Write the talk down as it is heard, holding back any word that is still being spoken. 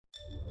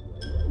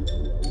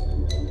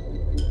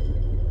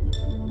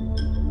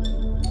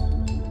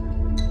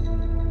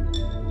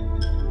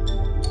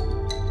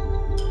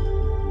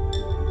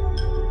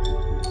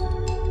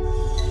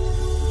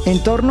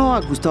En torno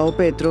a Gustavo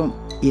Petro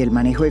y el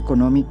manejo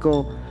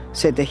económico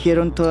se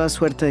tejieron toda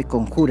suerte de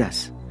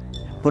conjuras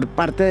por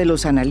parte de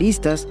los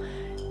analistas,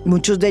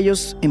 muchos de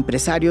ellos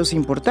empresarios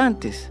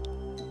importantes,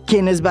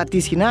 quienes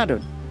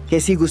vaticinaron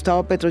que si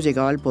Gustavo Petro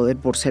llegaba al poder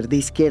por ser de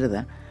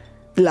izquierda,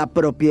 la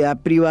propiedad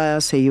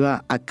privada se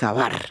iba a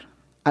acabar.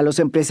 A los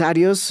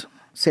empresarios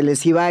se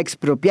les iba a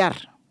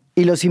expropiar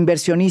y los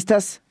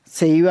inversionistas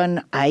se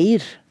iban a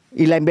ir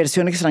y la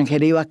inversión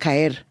extranjera iba a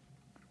caer.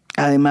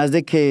 Además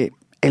de que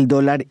el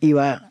dólar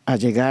iba a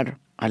llegar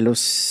a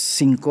los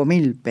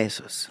 5.000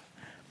 pesos.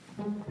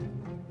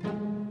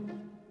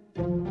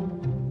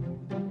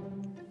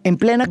 En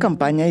plena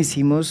campaña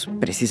hicimos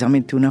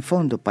precisamente un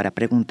fondo para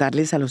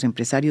preguntarles a los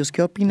empresarios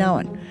qué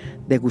opinaban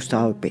de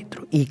Gustavo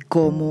Petro y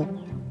cómo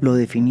lo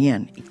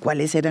definían y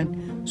cuáles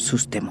eran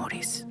sus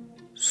temores,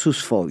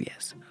 sus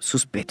fobias,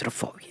 sus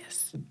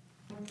petrofobias.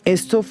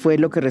 Esto fue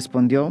lo que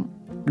respondió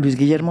Luis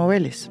Guillermo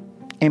Vélez,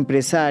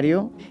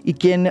 empresario y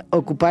quien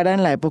ocupara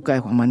en la época de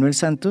Juan Manuel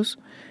Santos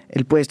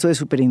el puesto de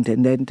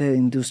superintendente de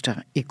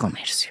Industria y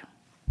Comercio.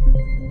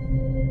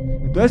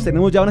 Entonces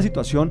tenemos ya una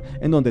situación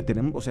en donde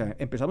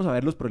empezamos a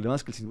ver los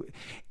problemas que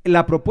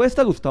la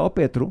propuesta de Gustavo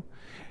Petro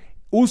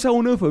usa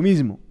un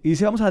eufemismo y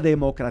dice vamos a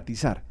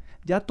democratizar.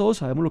 Ya todos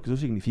sabemos lo que eso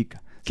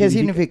significa. ¿Qué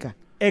significa?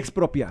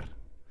 Expropiar.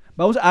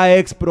 Vamos a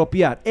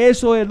expropiar.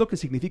 Eso es lo que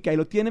significa. Y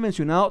lo tiene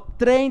mencionado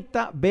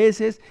 30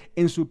 veces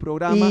en su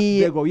programa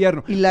de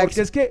gobierno.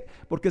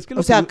 Porque es que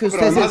o sea, que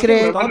usted se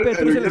cree...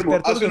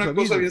 Hace una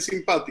cosa bien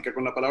simpática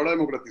con la palabra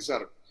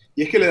democratizar.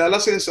 Y es que le da la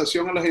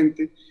sensación a la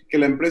gente que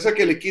la empresa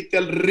que le quite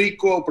al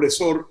rico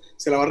opresor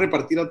se la va a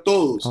repartir a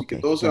todos y que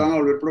todos se van a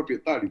volver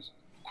propietarios.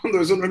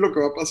 Cuando eso no es lo que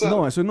va a pasar.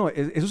 No, eso no.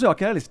 Eso se va a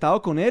quedar el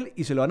Estado con él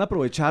y se lo van a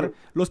aprovechar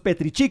los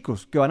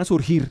petrichicos que van a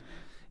surgir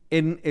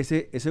en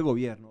ese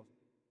gobierno.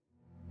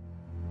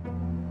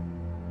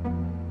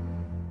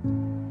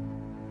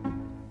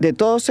 De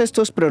todos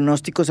estos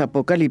pronósticos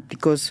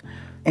apocalípticos,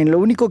 en lo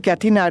único que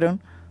atinaron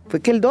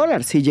fue que el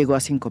dólar sí llegó a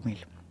 5.000.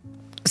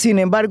 Sin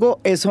embargo,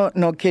 eso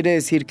no quiere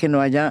decir que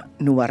no haya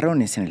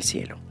nubarrones en el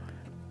cielo.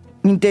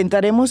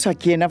 Intentaremos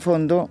aquí en A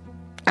Fondo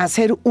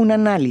hacer un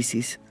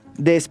análisis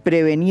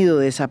desprevenido,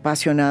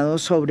 desapasionado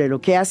sobre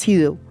lo que ha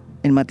sido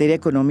en materia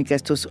económica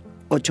estos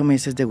 8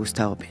 meses de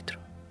Gustavo Petro.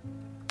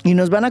 Y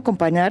nos van a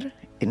acompañar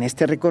en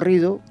este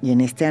recorrido y en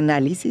este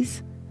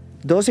análisis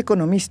 2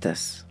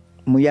 economistas,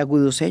 muy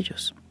agudos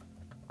ellos.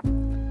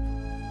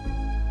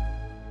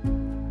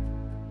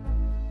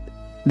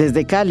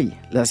 Desde Cali,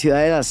 la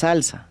ciudad de la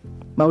salsa,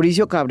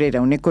 Mauricio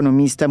Cabrera, un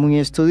economista muy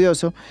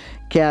estudioso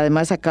que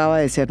además acaba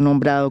de ser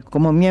nombrado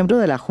como miembro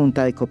de la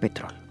Junta de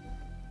Ecopetrol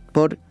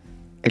por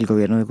el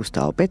gobierno de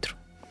Gustavo Petro.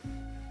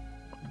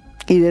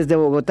 Y desde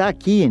Bogotá,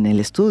 aquí en el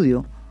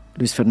estudio,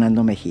 Luis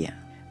Fernando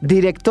Mejía,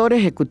 director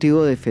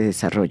ejecutivo de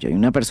Fedesarrollo y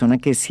una persona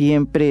que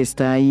siempre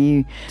está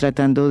ahí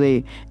tratando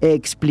de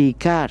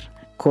explicar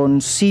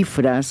con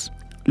cifras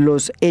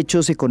los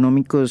hechos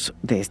económicos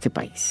de este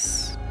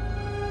país.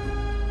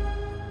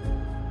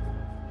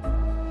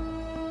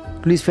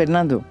 Luis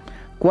Fernando,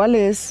 ¿cuál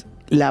es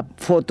la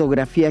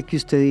fotografía que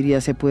usted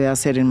diría se puede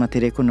hacer en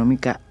materia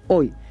económica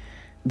hoy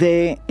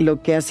de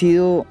lo que ha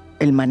sido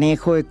el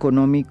manejo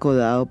económico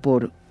dado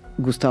por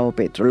Gustavo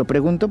Petro? Lo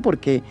pregunto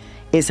porque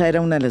esa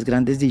era una de las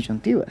grandes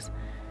disyuntivas.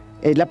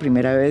 Es la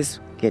primera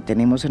vez que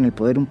tenemos en el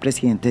poder un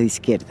presidente de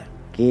izquierda,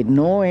 que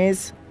no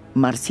es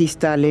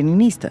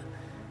marxista-leninista,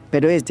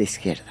 pero es de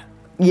izquierda.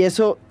 Y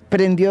eso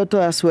prendió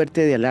toda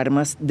suerte de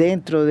alarmas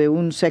dentro de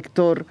un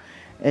sector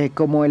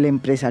como el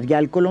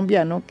empresarial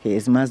colombiano, que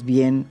es más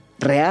bien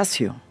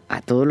reacio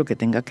a todo lo que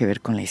tenga que ver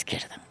con la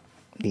izquierda,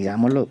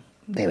 digámoslo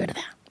de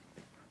verdad.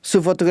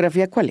 ¿Su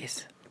fotografía cuál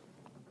es?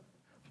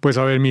 Pues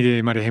a ver,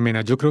 mire, María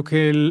Jimena, yo creo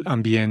que el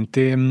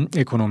ambiente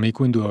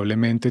económico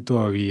indudablemente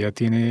todavía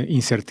tiene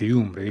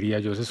incertidumbre, diría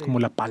yo. Esa es como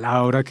la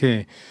palabra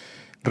que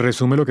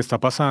resume lo que está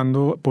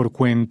pasando por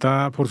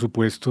cuenta, por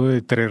supuesto,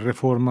 de 3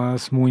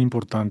 reformas muy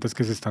importantes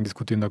que se están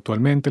discutiendo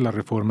actualmente: la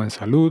reforma en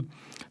salud,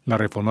 la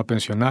reforma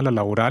pensional, la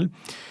laboral,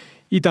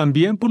 y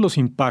también por los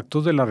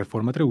impactos de la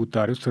reforma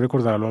tributaria. Usted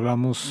recordará, lo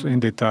hablamos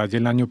en detalle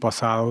el año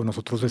pasado.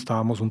 Nosotros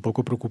estábamos un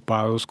poco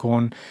preocupados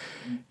con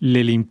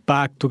el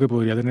impacto que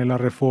podría tener la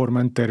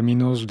reforma en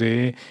términos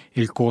de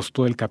el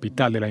costo del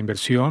capital, de la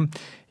inversión,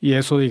 y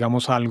eso,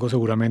 digamos, algo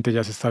seguramente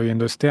ya se está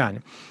viendo este año.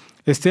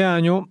 Este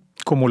año,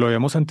 como lo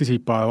habíamos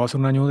anticipado, va a ser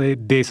un año de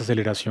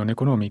desaceleración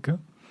económica.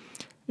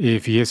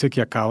 Fíjese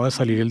que acaba de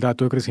salir el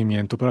dato de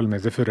crecimiento para el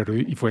mes de febrero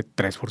y fue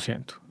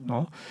 3%,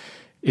 ¿no?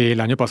 El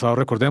año pasado,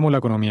 recordemos, la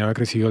economía había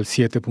crecido al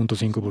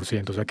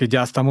 7.5%, o sea que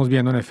ya estamos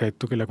viendo en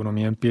efecto que la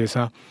economía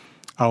empieza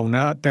a un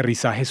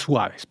aterrizaje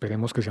suave.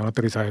 Esperemos que sea un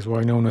aterrizaje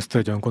suave y no un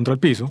estrellón contra el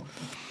piso,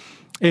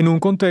 en un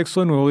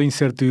contexto de nuevo de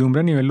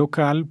incertidumbre a nivel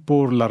local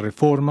por las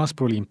reformas,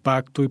 por el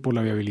impacto y por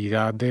la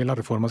viabilidad de las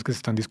reformas que se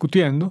están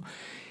discutiendo,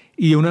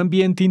 y un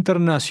ambiente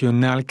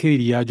internacional que,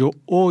 diría yo,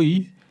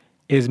 hoy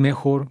es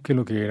mejor que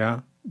lo que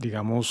era,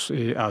 digamos,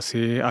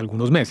 hace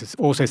algunos meses,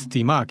 o se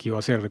estima que iba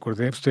a ser.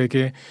 Recuerde usted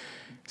que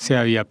se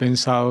había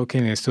pensado que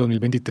en este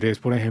 2023,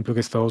 por ejemplo, que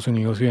Estados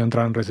Unidos iba a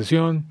entrar en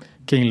recesión,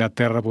 que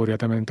Inglaterra podría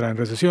también entrar en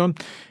recesión.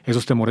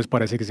 Esos temores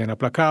parece que se han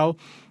aplacado.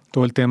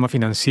 Todo el tema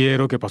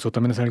financiero que pasó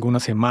también hace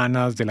algunas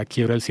semanas de la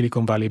quiebra del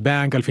Silicon Valley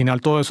Bank, al final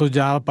todo eso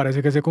ya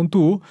parece que se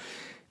contuvo.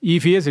 Y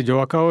fíjese,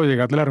 yo acabo de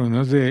llegar de las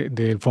reuniones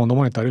del Fondo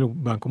Monetario y el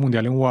Banco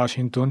Mundial en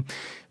Washington.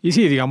 Y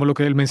sí, digamos, lo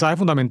que el mensaje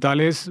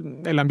fundamental es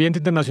el ambiente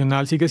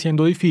internacional sigue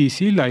siendo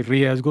difícil, hay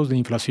riesgos de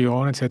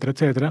inflación, etcétera,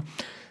 etcétera.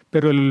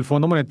 Pero el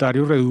Fondo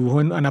Monetario redujo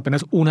en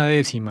apenas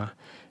 1/10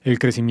 el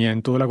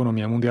crecimiento de la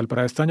economía mundial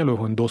para este año, lo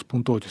dejó en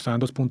 2.8, está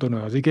en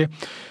 2.9. Así que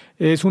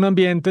es un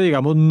ambiente,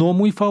 digamos, no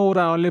muy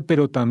favorable,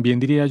 pero también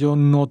diría yo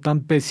no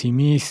tan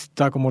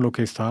pesimista como lo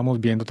que estábamos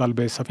viendo tal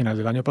vez a finales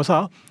del año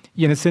pasado.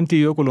 Y en ese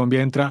sentido,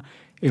 Colombia entra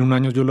en un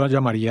año, yo lo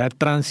llamaría de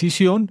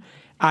transición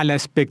a la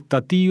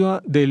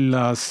expectativa de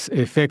los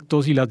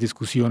efectos y las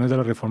discusiones de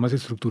las reformas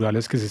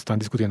estructurales que se están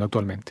discutiendo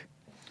actualmente.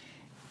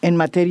 En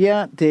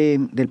materia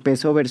del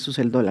peso versus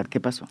el dólar,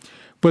 ¿qué pasó?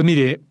 Pues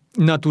mire,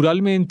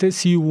 naturalmente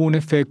sí hubo un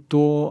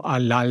efecto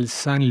al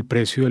alza en el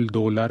precio del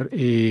dólar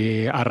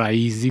a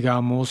raíz,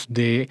 digamos,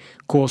 de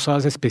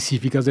cosas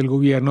específicas del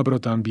gobierno, pero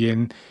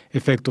también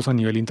efectos a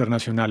nivel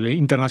internacional. El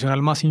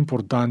internacional más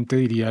importante,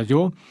 diría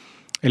yo,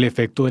 el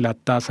efecto de la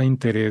tasa de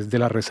interés de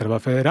la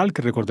Reserva Federal,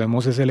 que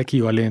recordemos es el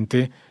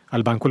equivalente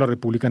al Banco de la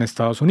República en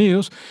Estados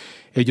Unidos.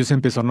 Ellos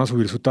empezaron a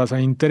subir su tasa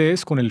de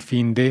interés con el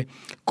fin de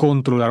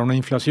controlar una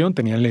inflación.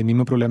 Tenían el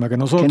mismo problema que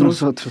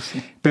nosotros,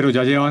 Sí. Pero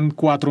ya llevan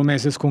 4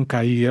 meses con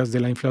caídas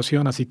de la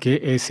inflación, así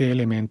que ese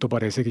elemento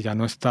parece que ya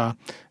no está,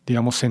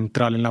 digamos,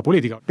 central en la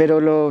política.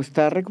 Pero lo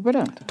está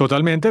recuperando.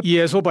 Totalmente, y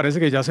eso parece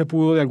que ya se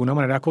pudo de alguna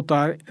manera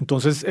acotar,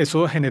 entonces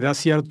eso genera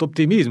cierto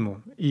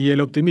optimismo, y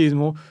el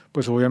optimismo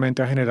pues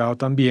obviamente ha generado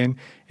también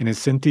en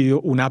ese sentido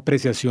una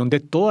apreciación de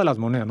todas las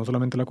monedas, no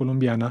solamente la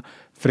colombiana,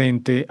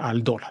 frente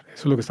al dólar.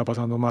 Eso es lo que está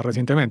pasando más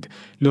recientemente.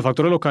 Los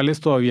factores locales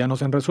todavía no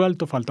se han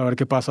resuelto, falta ver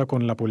qué pasa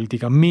con la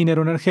política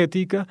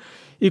minero-energética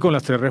y con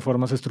las 3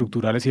 reformas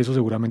estructurales, y eso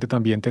seguramente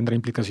también tendrá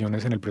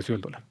implicaciones en el precio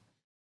del dólar.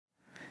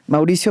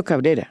 Mauricio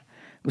Cabrera,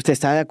 ¿usted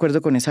está de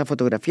acuerdo con esa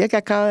fotografía que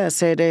acaba de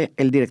hacer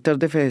el director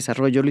de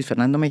Fedesarrollo, Luis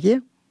Fernando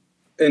Mejía?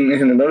 En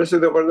general estoy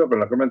de acuerdo con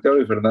lo que ha planteado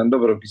Luis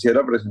Fernando, pero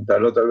quisiera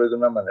presentarlo tal vez de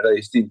una manera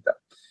distinta.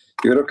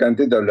 Yo creo que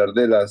antes de hablar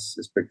de las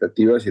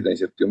expectativas y la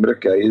incertidumbre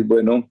que hay, es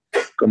bueno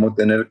como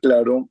tener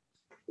claro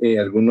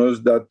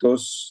algunos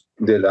datos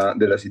de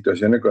la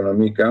situación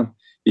económica,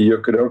 y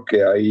yo creo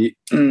que hay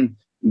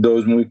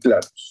 2 muy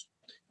claros: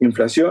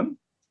 inflación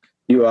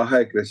y baja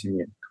de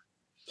crecimiento.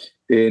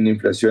 En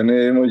inflación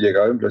hemos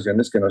llegado a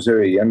inflaciones que no se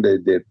veían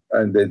desde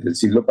el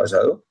siglo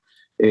pasado,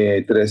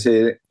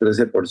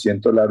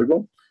 13%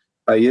 largo.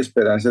 Hay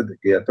esperanzas de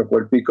que ya tocó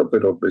el pico,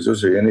 pero eso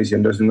se viene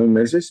diciendo hace unos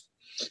meses.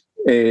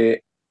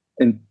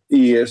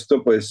 Y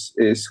esto pues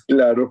es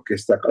claro que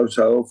está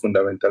causado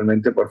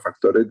fundamentalmente por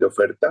factores de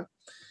oferta,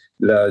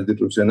 las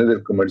disrupciones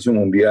del comercio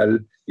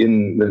mundial y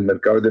en el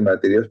mercado de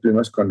materias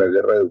primas con la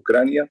guerra de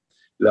Ucrania,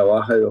 la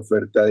baja de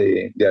oferta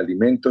de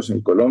alimentos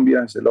en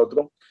Colombia es el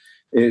otro.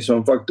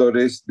 Son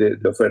factores de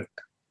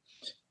oferta.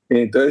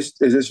 Entonces,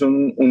 ese es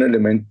un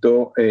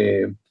elemento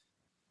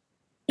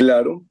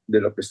claro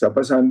de lo que está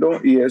pasando,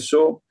 y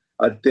eso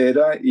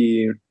altera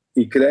y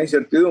crea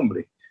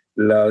incertidumbre.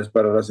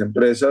 Para las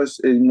empresas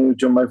es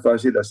mucho más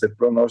fácil hacer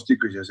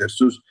pronósticos y hacer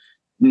sus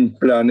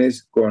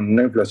planes con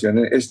una inflación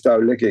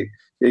estable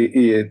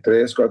y de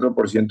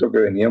 3-4% que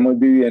veníamos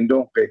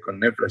viviendo, que con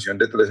una inflación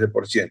de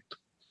 13%.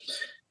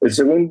 El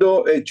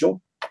segundo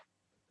hecho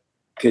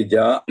que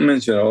ya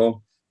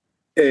mencionó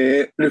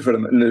Luis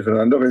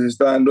Fernando, que se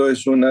está dando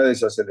es una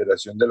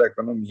desaceleración de la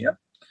economía.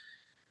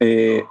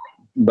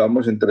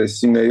 Vamos en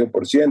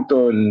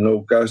 3,5%, el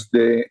no-cast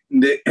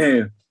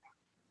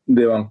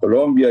de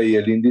Bancolombia y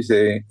el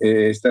índice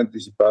está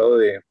anticipado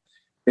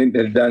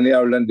el DANE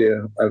hablan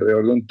de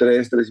alrededor de un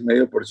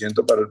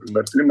 3,5% para el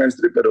primer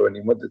trimestre, pero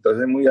venimos de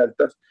tasas muy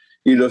altas,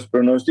 y los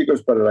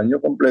pronósticos para el año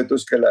completo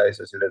es que la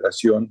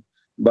desaceleración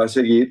va a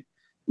seguir,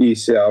 y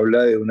se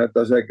habla de una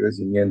tasa de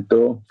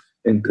crecimiento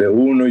entre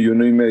 1 y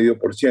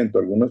 1,5%,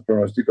 algunos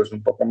pronósticos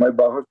un poco más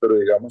bajos, pero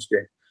digamos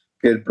que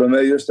el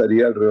promedio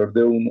estaría alrededor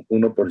de un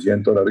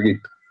 1%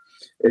 larguito,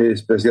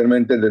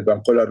 especialmente el del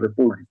Banco de la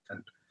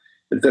República.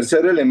 El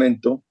tercer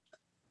elemento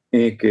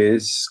que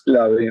es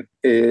clave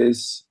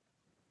es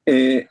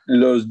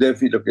los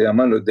déficits, lo que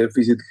llaman los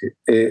déficits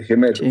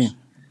gemelos. Sí.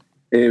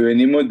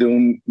 Venimos de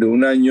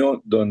un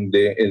año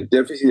donde el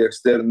déficit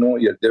externo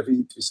y el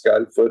déficit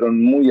fiscal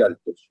fueron muy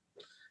altos.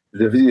 El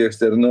déficit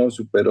externo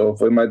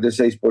fue más de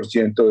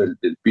 6%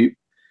 del PIB,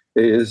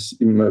 es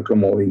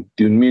como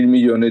 21.000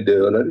 millones de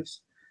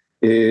dólares.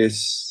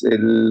 Es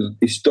el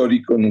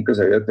histórico, nunca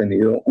se había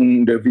tenido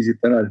un déficit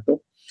tan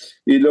alto.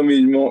 Y lo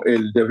mismo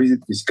el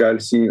déficit fiscal,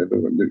 sí,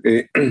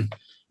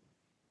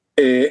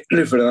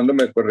 Fernando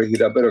me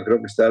corregirá, pero creo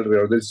que está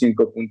alrededor del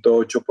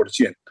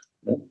 5,8%,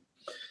 ¿no?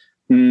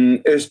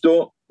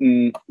 Esto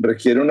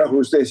requiere un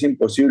ajuste, es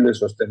imposible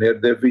sostener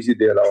déficit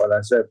de la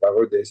balanza de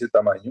pagos de ese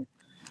tamaño.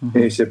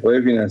 Se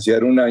puede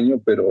financiar un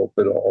año, pero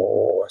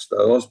hasta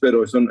 2,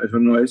 pero eso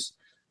no es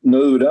no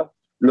dura.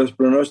 Los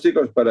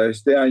pronósticos para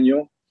este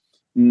año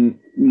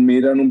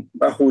miran un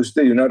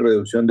ajuste y una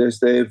reducción de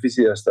este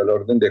déficit hasta el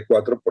orden de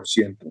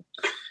 4%,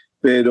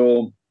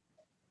 pero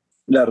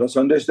la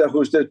razón de este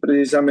ajuste es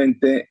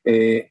precisamente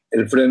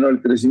el freno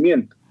del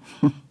crecimiento.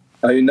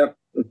 Hay una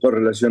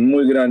correlación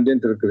muy grande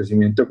entre el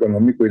crecimiento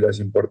económico y las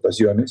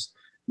importaciones,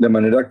 de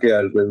manera que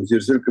al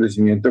reducirse el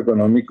crecimiento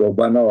económico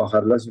van a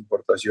bajar las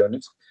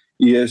importaciones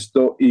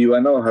y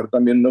van a bajar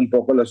también un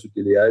poco las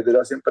utilidades de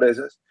las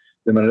empresas,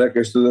 de manera que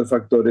estos dos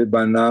factores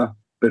van a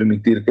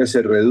permitir que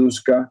se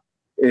reduzca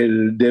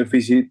el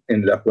déficit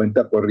en la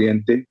cuenta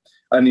corriente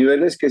a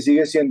niveles que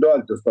sigue siendo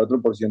altos.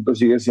 4%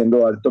 sigue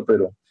siendo alto,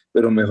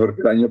 pero mejor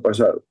que el año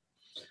pasado.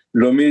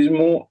 Lo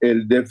mismo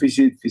el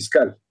déficit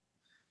fiscal.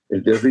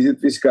 El déficit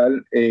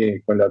fiscal,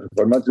 con la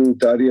reforma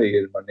tributaria y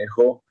el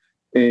manejo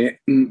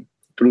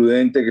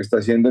prudente que está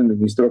haciendo el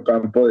ministro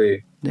Campo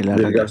del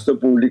gasto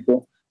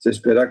público, se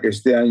espera que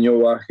este año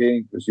baje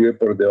inclusive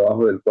por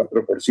debajo del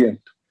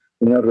 4%,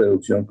 una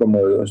reducción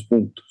como de 2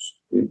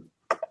 puntos. ¿Sí?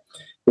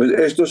 Pues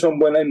estos son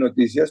buenas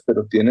noticias,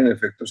 pero tienen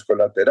efectos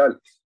colaterales.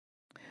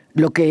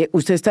 Lo que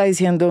usted está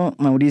diciendo,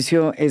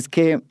 Mauricio, es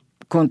que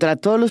contra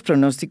todos los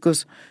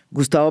pronósticos,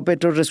 Gustavo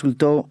Petro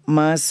resultó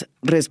más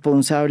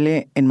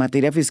responsable en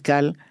materia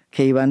fiscal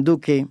que Iván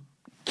Duque,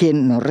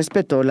 quien no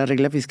respetó la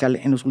regla fiscal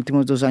en los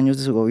últimos 2 años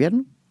de su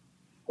gobierno.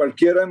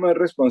 Cualquiera es más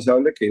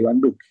responsable que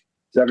Iván Duque.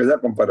 O sea que esa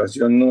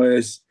comparación no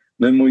es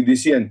muy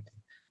diciente,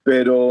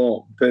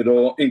 pero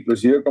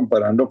inclusive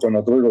comparando con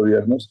otros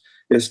gobiernos,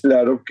 es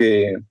claro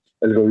que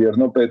el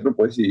gobierno Petro,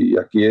 pues, y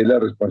aquí la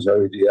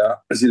responsabilidad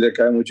sí le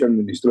cae mucho al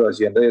ministro de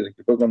Hacienda y al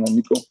equipo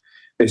económico,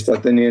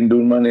 está teniendo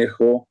un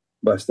manejo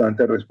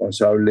bastante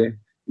responsable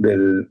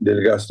del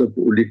gasto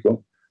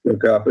público, lo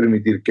que va a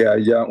permitir que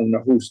haya un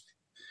ajuste.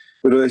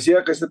 Pero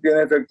decía que esto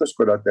tiene efectos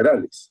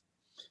colaterales.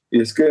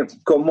 Y es que,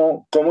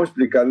 ¿cómo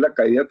explicar la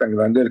caída tan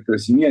grande del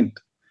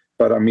crecimiento?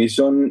 Para mí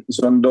son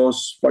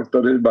 2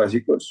 factores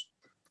básicos.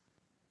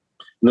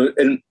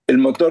 El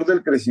motor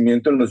del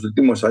crecimiento en los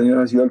últimos años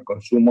ha sido el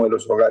consumo de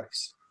los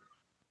hogares.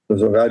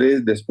 Los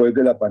hogares después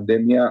de la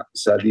pandemia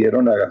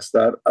salieron a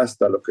gastar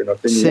hasta lo que no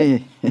tenían,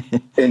 sí,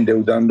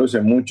 endeudándose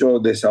mucho,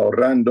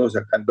 desahorrando,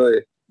 sacando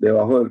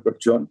debajo del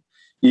colchón,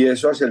 y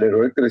eso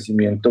aceleró el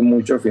crecimiento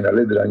mucho a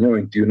finales del año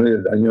 21 y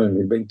del año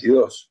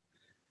 2022.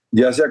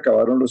 Ya se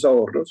acabaron los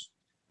ahorros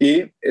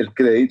y el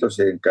crédito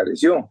se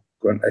encareció.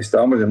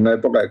 Estábamos en una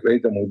época de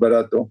crédito muy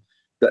barato,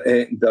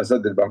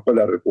 tasas del Banco de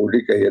la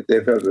República y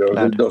ETF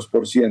alrededor del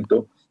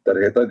 2%,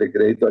 tarjetas de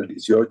crédito al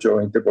 18 o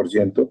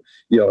 20%,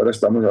 y ahora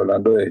estamos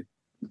hablando de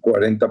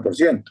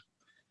 40%.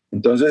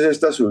 Entonces,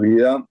 esta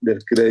subida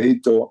del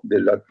crédito,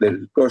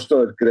 del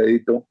costo del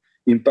crédito,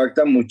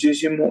 impacta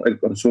muchísimo el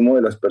consumo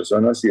de las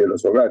personas y de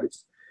los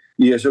hogares.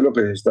 Y eso es lo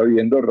que se está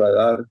viendo.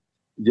 Radar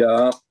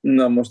ya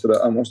ha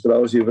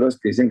mostrado cifras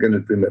que dicen que en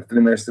el primer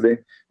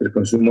trimestre el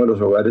consumo de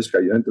los hogares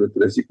cayó entre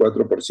 3 y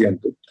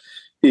 4%.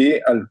 Y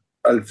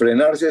al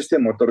frenarse este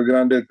motor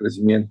grande del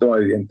crecimiento,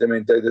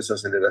 evidentemente hay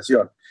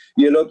desaceleración.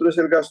 Y el otro es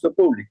el gasto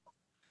público.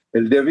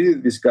 El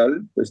déficit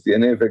fiscal pues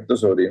tiene efectos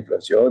sobre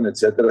inflación,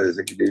 etcétera,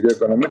 desequilibrios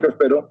económicos,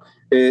 pero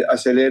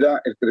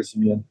acelera el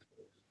crecimiento.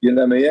 Y en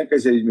la medida en que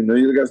se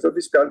disminuye el gasto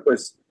fiscal,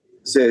 pues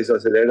se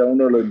desacelera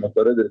uno de los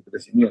motores del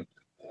crecimiento.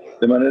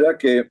 De manera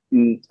que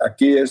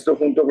aquí esto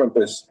junto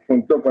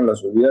con la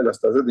subida de las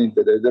tasas de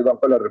interés del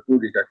Banco de la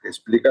República, que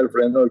explica el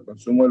freno del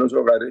consumo de los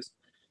hogares,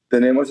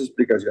 tenemos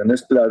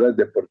explicaciones claras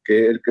de por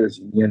qué el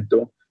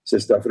crecimiento se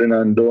está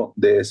frenando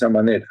de esa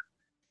manera.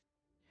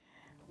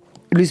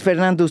 Luis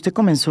Fernando, usted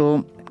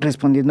comenzó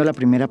respondiendo la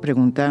primera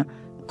pregunta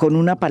con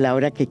una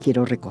palabra que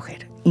quiero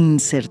recoger: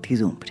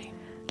 incertidumbre.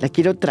 La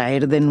quiero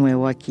traer de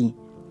nuevo aquí,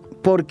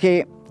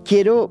 porque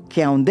quiero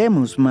que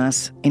ahondemos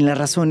más en las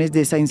razones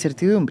de esa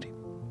incertidumbre.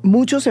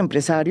 Muchos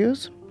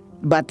empresarios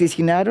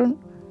vaticinaron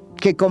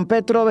que con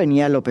Petro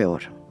venía lo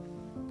peor,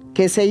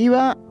 que se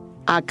iba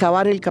a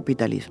acabar el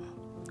capitalismo,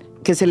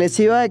 que se les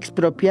iba a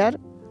expropiar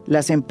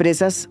las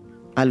empresas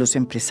a los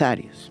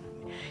empresarios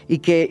y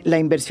que la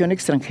inversión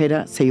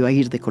extranjera se iba a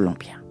ir de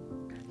Colombia.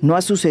 No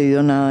ha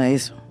sucedido nada de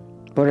eso.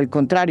 Por el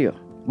contrario,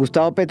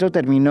 Gustavo Petro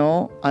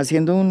terminó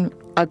haciendo un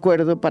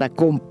acuerdo para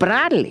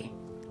comprarle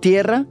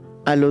tierra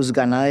a los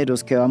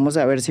ganaderos, que vamos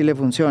a ver si le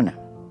funciona.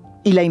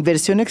 Y la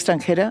inversión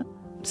extranjera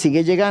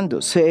sigue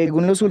llegando.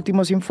 Según los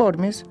últimos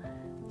informes,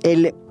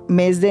 el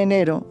mes de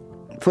enero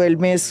fue el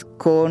mes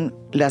con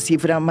la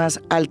cifra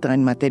más alta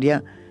en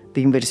materia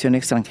de inversión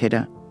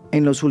extranjera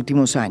en los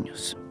últimos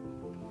años.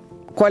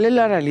 ¿Cuál es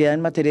la realidad en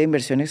materia de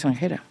inversión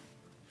extranjera?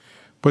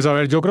 Pues a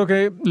ver, yo creo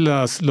que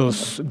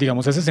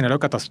ese escenario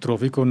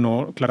catastrófico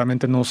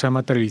claramente no se ha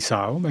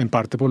materializado, en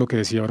parte por lo que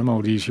decía ahora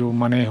Mauricio, un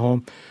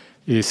manejo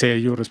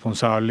serio,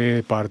 responsable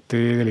de parte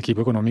del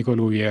equipo económico del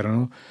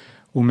gobierno,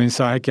 un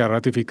mensaje que ha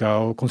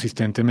ratificado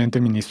consistentemente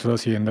el ministro de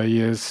Hacienda, y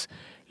es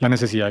la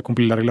necesidad de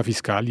cumplir la regla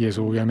fiscal, y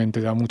eso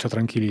obviamente da mucha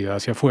tranquilidad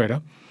hacia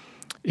afuera.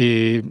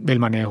 El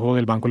manejo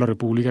del Banco de la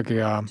República,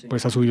 que ha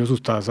subido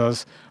sus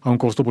tasas a un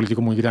costo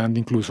político muy grande,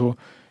 incluso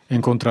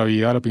en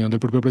contravía de la opinión del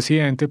propio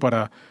presidente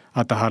para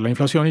atajar la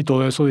inflación, y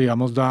todo eso,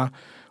 digamos, da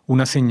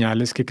unas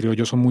señales que creo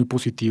yo son muy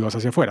positivas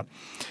hacia afuera.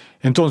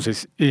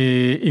 Entonces,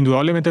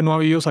 indudablemente no ha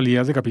habido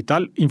salidas de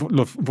capital.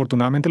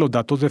 Afortunadamente los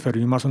datos de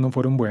febrero y marzo no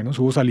fueron buenos.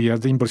 Hubo salidas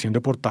de inversión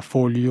de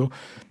portafolio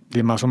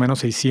de más o menos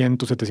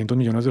 600, 700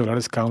 millones de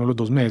dólares cada uno de los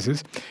 2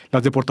 meses.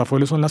 Las de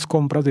portafolio son las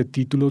compras de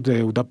títulos de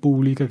deuda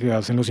pública que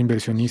hacen los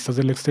inversionistas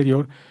del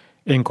exterior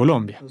en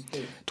Colombia.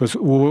 Entonces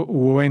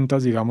hubo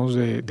ventas, digamos,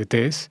 de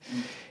TES.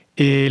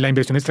 La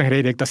inversión extranjera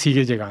directa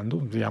sigue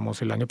llegando.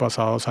 Digamos, el año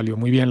pasado salió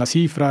muy bien la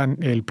cifra.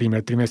 El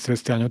primer trimestre de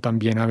este año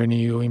también ha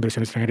venido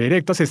inversión extranjera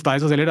directa. Se está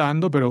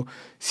desacelerando, pero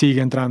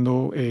sigue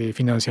entrando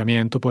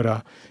financiamiento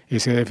para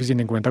ese déficit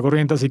en cuenta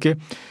corriente. Así que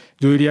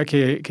yo diría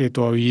que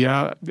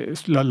todavía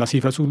las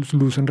cifras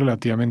lucen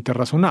relativamente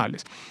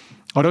razonables.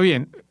 Ahora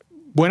bien,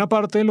 buena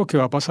parte de lo que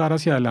va a pasar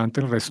hacia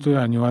adelante el resto del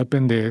año va a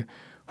depender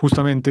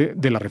justamente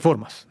de las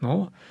reformas,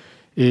 ¿no?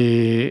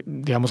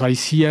 Digamos, hay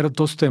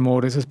ciertos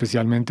temores,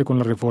 especialmente con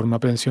la reforma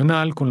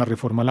pensional, con la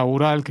reforma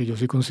laboral, que yo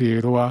sí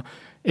considero va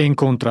en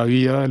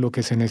contravía de lo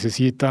que se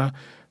necesita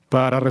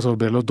para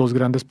resolver los 2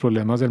 grandes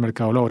problemas del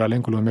mercado laboral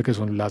en Colombia, que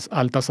son las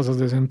altas tasas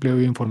de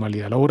desempleo y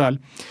informalidad laboral.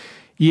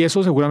 Y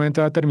eso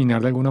seguramente va a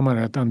determinar de alguna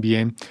manera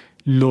también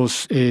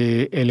los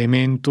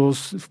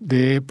elementos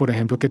de, por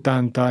ejemplo, que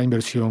tanta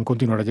inversión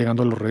continuará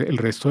llegando el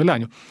resto del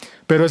año.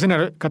 Pero el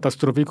escenario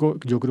catastrófico,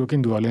 yo creo que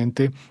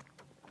indudablemente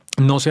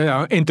no se ha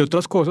dado, entre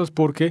otras cosas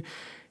porque,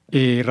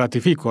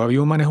 ratifico, ha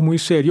habido un manejo muy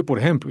serio, por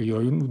ejemplo, y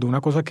de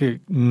una cosa que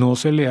no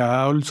se le ha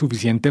dado el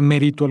suficiente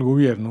mérito al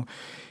gobierno,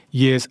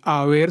 y es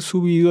haber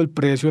subido el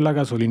precio de la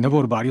gasolina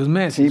por varios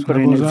meses. Sí, pero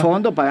en el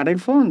fondo, pagar el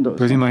fondo.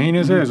 Pues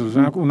imagínense eso, es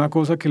una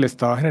cosa que le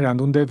estaba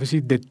generando un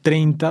déficit de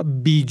 30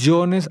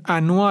 billones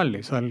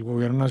anuales al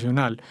gobierno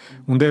nacional.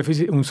 Un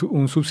déficit,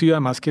 un subsidio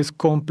además que es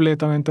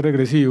completamente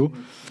regresivo.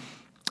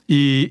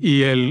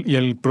 Y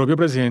el propio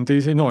presidente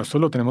dice, no, esto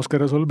lo tenemos que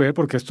resolver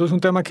porque esto es un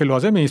tema que lo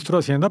hace el ministro de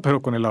Hacienda,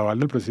 pero con el aval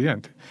del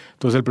presidente.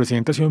 Entonces el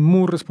presidente ha sido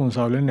muy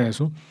responsable en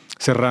eso,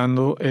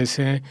 cerrando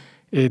ese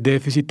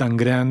déficit tan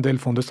grande del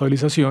Fondo de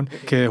Estabilización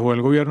que dejó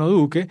el gobierno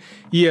Duque,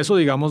 y eso,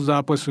 digamos,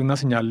 da pues una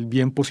señal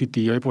bien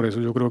positiva, y por eso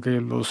yo creo que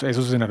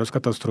esos escenarios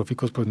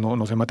catastróficos pues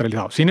no se han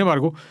materializado. Sin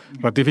embargo,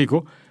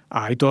 ratifico,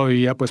 hay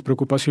todavía pues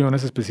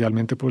preocupaciones,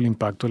 especialmente por el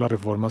impacto de las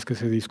reformas que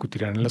se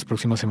discutirán en las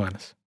próximas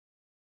semanas.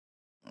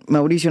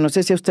 Mauricio, no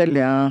sé si a usted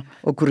le ha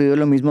ocurrido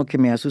lo mismo que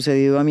me ha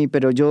sucedido a mí,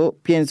 pero yo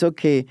pienso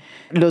que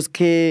los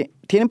que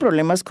tienen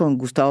problemas con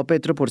Gustavo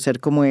Petro por ser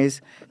como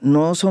es,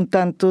 no son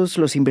tantos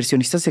los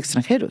inversionistas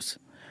extranjeros,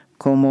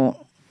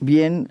 como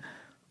bien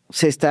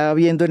se está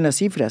viendo en las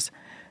cifras,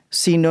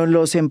 sino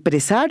los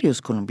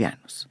empresarios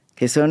colombianos,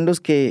 que son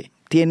los que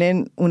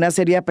tienen una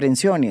serie de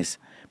aprensiones,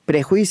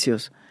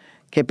 prejuicios,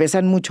 que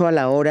pesan mucho a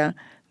la hora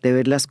de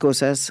ver las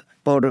cosas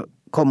por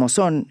como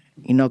son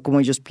y no como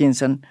ellos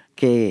piensan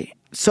que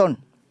son.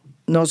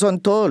 No son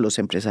todos los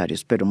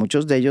empresarios, pero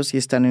muchos de ellos sí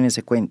están en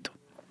ese cuento.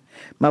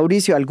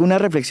 Mauricio, ¿alguna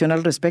reflexión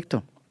al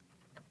respecto?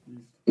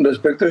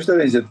 Respecto a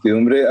esta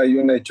incertidumbre, hay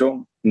un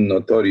hecho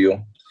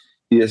notorio,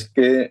 y es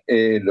que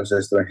los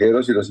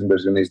extranjeros y los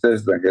inversionistas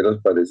extranjeros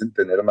parecen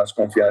tener más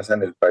confianza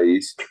en el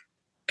país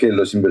que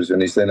los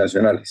inversionistas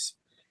nacionales,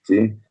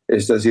 ¿sí?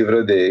 Esta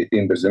cifra de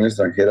inversión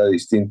extranjera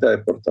distinta de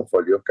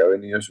portafolio que ha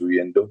venido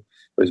subiendo,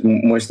 pues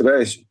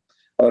muestra eso.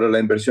 Ahora, la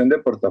inversión de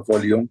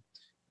portafolio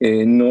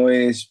no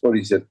es por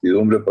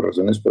incertidumbre, por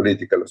razones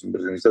políticas. Los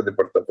inversionistas de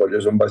portafolio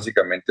son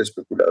básicamente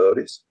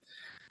especuladores.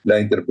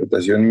 La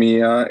interpretación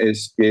mía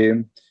es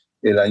que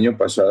el año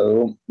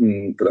pasado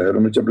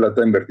trajeron mucha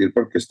plata a invertir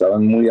porque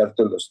estaban muy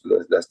altos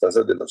las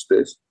tasas de los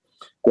TES.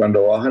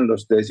 Cuando bajan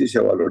los TES y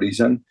se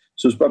valorizan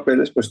sus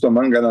papeles, pues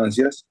toman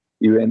ganancias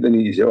y venden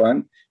y se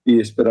van y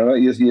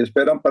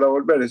esperan para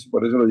volver.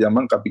 Por eso lo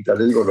llaman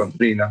capitales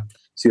golondrina,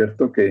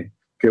 ¿cierto? Que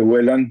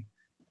vuelan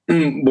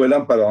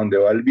para donde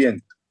va el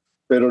viento.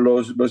 Pero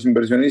los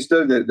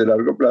inversionistas de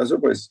largo plazo,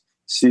 pues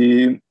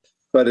sí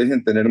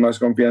parecen tener más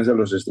confianza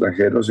los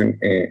extranjeros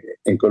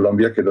en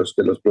Colombia que los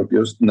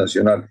propios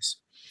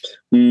nacionales.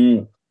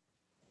 Sí,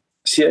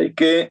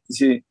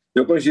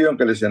 yo coincido en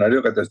que el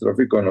escenario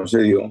catastrófico no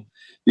se dio,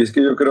 y es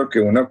que yo creo que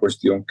una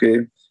cuestión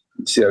que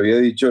se había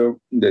dicho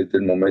desde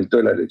el momento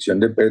de la elección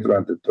de Petro,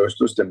 ante todos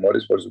estos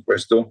temores, por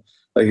supuesto,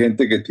 hay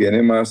gente que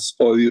tiene más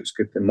odios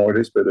que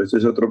temores, pero ese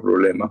es otro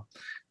problema.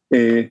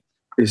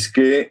 Es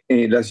que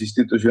las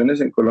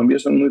instituciones en Colombia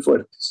son muy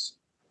fuertes,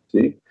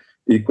 ¿sí?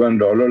 Y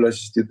cuando hablo de las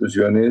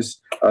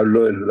instituciones,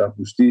 hablo de la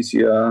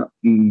justicia,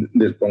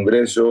 del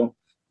Congreso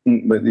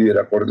y de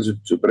la Corte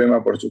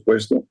Suprema, por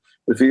supuesto.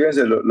 Pues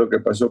fíjense lo que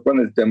pasó con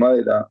el tema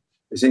de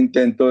ese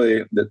intento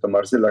de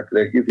tomarse la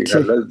CREC y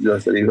fijar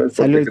las tarifas.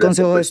 Salió el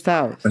Consejo de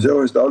Estado. El Consejo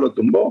de Estado lo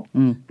tumbó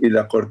y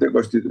la Corte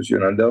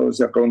Constitucional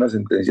sacó una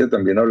sentencia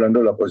también hablando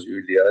de la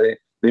posibilidad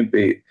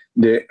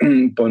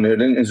de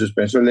poner en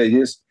suspenso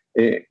leyes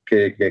que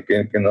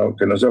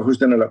no se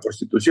ajusten a la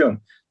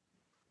Constitución.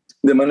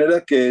 De manera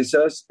que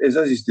esas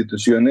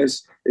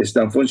instituciones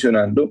están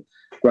funcionando.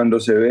 Cuando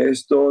se ve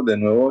esto de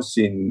nuevo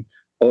sin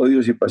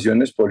odios y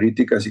pasiones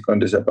políticas y con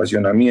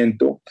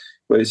desapasionamiento,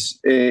 pues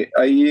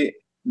ahí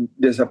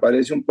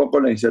desaparece un poco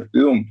la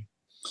incertidumbre.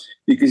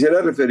 Y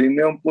quisiera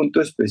referirme a un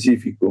punto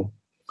específico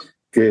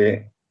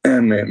que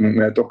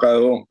me ha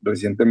tocado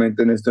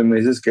recientemente en estos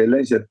meses, que es la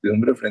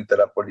incertidumbre frente a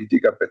la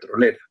política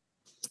petrolera,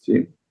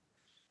 ¿sí?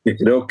 Y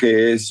creo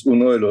que es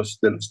uno de los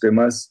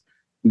temas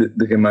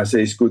de que más se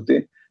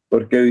discute,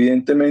 porque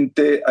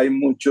evidentemente hay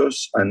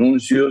muchos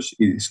anuncios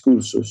y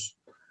discursos,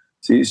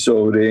 ¿sí?,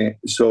 sobre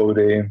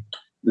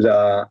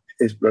la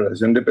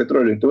exploración de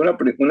petróleo.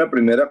 Entonces, una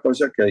primera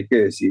cosa que hay que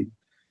decir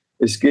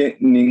es que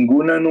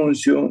ningún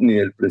anuncio, ni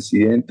del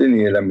presidente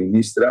ni de la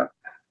ministra,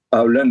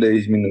 hablan de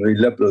disminuir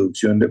la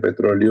producción de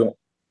petróleo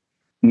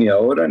ni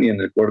ahora ni en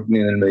el corto ni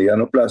en el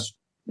mediano plazo,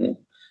 ¿no?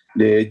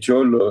 De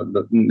hecho,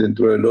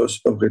 dentro de los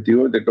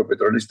objetivos de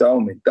Ecopetrol está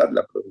aumentar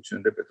la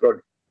producción de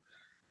petróleo,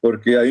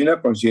 porque hay una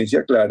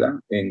conciencia clara,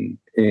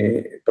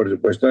 por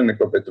supuesto, en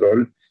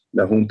Ecopetrol,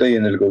 la Junta y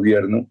en el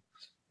gobierno,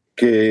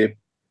 que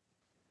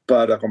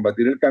para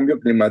combatir el cambio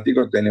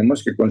climático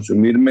tenemos que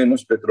consumir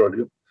menos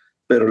petróleo,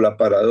 pero la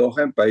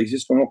paradoja en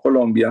países como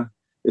Colombia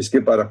es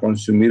que para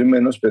consumir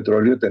menos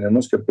petróleo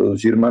tenemos que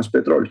producir más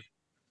petróleo,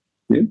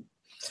 ¿sí?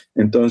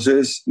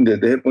 Entonces,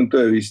 desde ese punto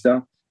de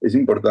vista, es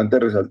importante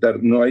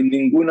resaltar, no hay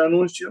ningún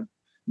anuncio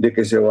de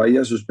que se vaya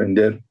a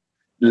suspender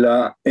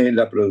la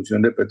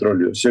producción de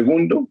petróleo.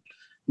 Segundo,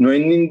 no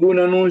hay ningún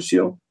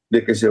anuncio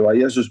de que se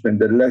vaya a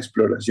suspender la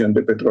exploración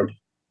de petróleo,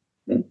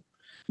 ¿no?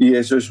 Y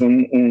eso es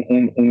un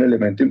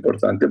elemento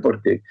importante,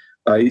 porque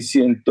hay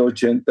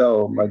 180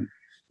 o más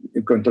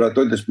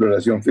contratos de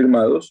exploración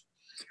firmados,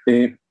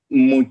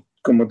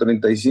 como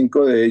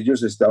 35 de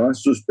ellos estaban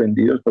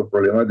suspendidos por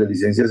problemas de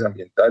licencias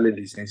ambientales,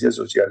 licencias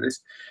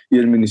sociales, y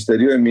el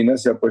Ministerio de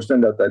Minas se ha puesto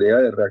en la tarea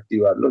de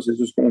reactivarlos.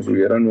 Eso es como si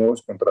hubieran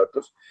nuevos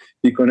contratos,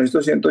 y con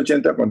estos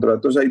 180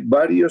 contratos hay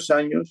varios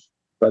años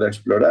para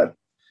explorar.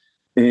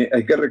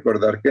 Hay que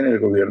recordar que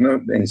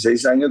en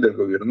 6 años del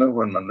gobierno de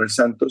Juan Manuel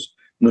Santos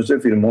no se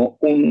firmó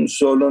un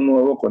solo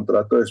nuevo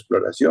contrato de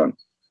exploración.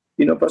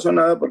 Y no pasó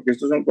nada, porque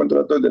estos son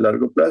contratos de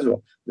largo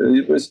plazo.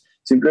 Entonces, pues,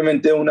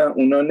 simplemente una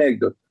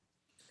anécdota.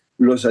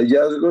 Los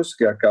hallazgos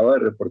que acaba de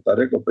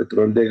reportar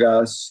Ecopetrol de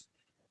gas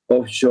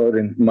offshore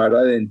en mar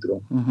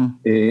adentro,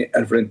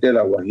 al frente de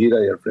La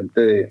Guajira y al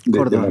frente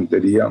de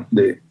Montería,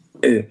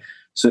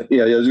 y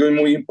hallazgos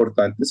muy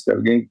importantes,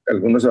 que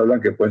algunos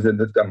hablan que pueden ser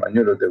del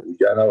tamaño de los de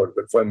Guyana o el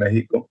Golfo de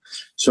México,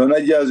 son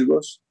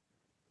hallazgos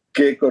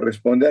que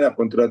corresponden a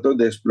contratos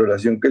de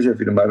exploración que se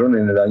firmaron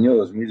en el año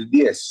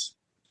 2010,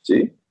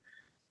 ¿sí?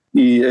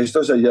 Y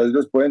estos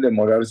hallazgos pueden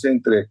demorarse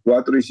entre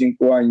 4 y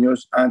 5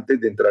 años antes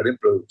de entrar en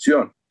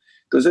producción.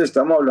 Entonces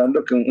estamos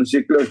hablando que un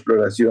ciclo de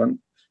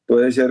exploración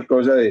puede ser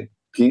cosa de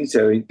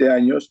 15, 20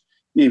 años,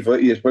 y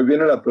después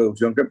viene la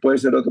producción, que puede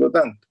ser otro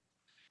tanto.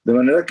 De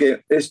manera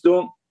que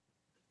esto,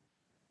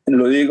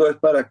 lo digo, es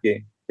para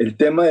que el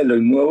tema de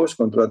los nuevos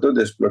contratos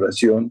de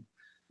exploración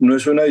no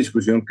es una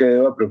discusión que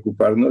deba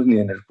preocuparnos ni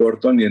en el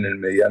corto ni en el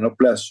mediano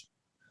plazo.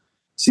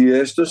 Si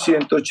de estos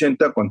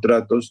 180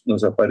 contratos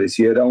nos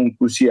apareciera un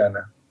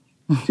Cusiana,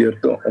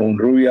 ¿cierto?, o un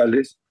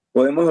Rubiales,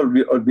 podemos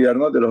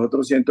olvidarnos de los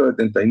otros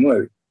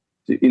 179,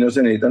 ¿sí? Y no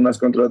se necesitan más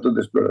contratos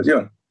de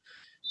exploración.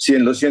 Si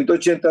en los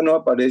 180 no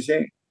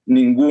aparece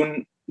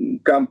ningún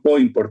campo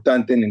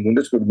importante, ningún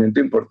descubrimiento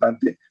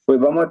importante, pues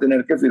vamos a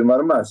tener que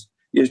firmar más.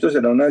 Y esto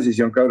será una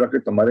decisión que habrá que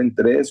tomar en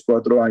 3,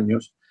 4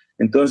 años.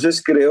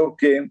 Entonces creo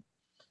que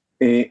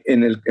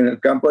en el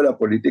campo de la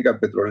política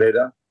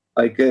petrolera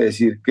hay que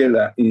decir que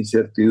la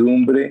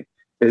incertidumbre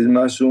es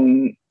más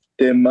un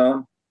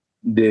tema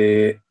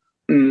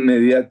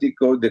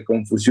mediático, de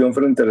confusión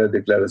frente a las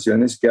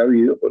declaraciones que ha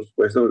habido. Por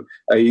supuesto,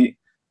 hay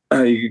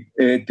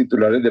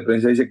titulares de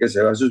prensa que dicen que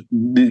se va a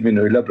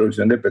disminuir la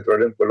producción de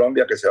petróleo en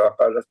Colombia, que se va a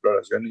acabar la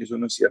exploración, y eso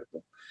no es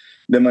cierto.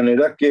 De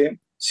manera que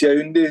si hay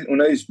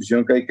una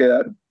discusión que hay que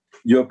dar.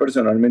 Yo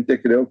personalmente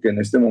creo que en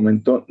este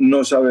momento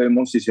no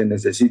sabemos si se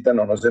necesitan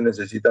o no se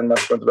necesitan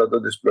más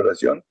contratos de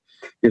exploración,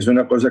 que es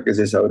una cosa que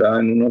se sabrá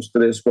en unos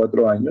 3,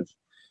 4 años,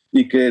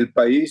 y que el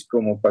país,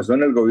 como pasó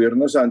en el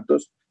gobierno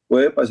Santos,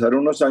 puede pasar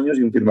unos años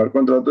sin firmar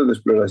contratos de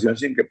exploración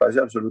sin que pase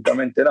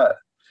absolutamente nada.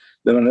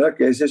 De manera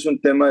que ese es un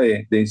tema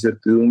de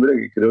incertidumbre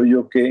que creo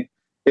yo que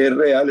es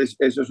real.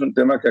 Eso es un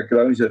tema que ha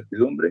creado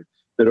incertidumbre,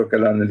 pero que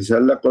al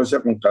analizar la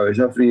cosa con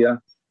cabeza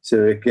fría se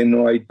ve que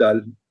no hay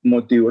tal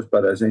motivos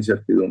para esa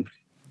incertidumbre.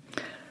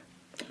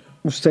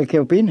 ¿Usted qué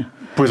opina?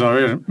 Pues a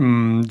ver,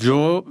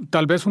 yo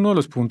tal vez uno de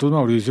los puntos,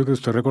 Mauricio, que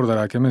usted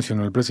recordará que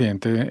mencionó el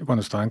presidente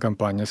cuando estaba en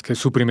campaña, es que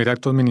su primer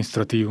acto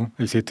administrativo,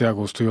 el 7 de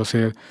agosto, iba a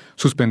ser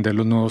suspender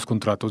los nuevos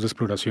contratos de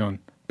exploración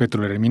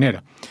petrolera y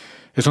minera.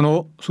 Eso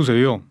no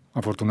sucedió,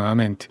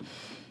 afortunadamente.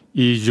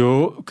 Y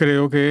yo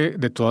creo que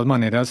de todas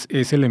maneras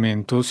ese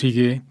elemento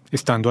sigue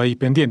estando ahí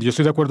pendiente. Yo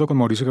estoy de acuerdo con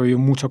Mauricio que ha habido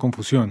mucha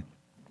confusión.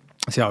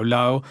 Se ha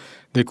hablado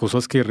de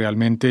cosas que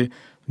realmente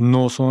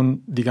no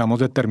son, digamos,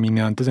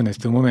 determinantes en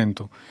este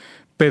momento.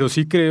 Pero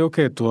sí creo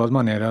que de todas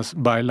maneras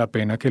vale la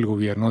pena que el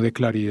gobierno dé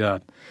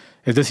claridad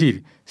Es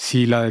decir,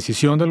 si la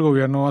decisión del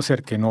gobierno va a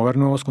ser que no haber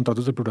nuevos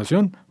contratos de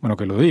exploración, bueno,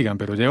 que lo digan,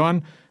 pero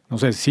llevan, no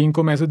sé,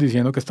 5 meses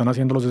diciendo que están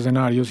haciendo los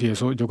escenarios y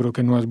eso yo creo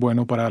que no es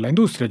bueno para la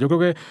industria. Yo creo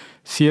que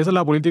si esa es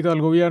la política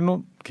del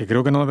gobierno, que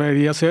creo que no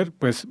debería ser,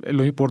 pues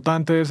lo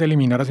importante es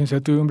eliminar esa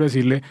incertidumbre,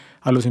 decirle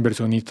a los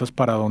inversionistas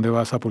para dónde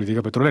va esa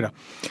política petrolera.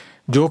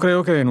 Yo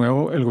creo que de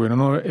nuevo el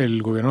gobierno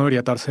debería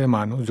atarse de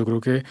manos. Yo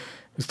creo que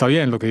está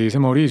bien lo que dice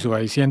Mauricio,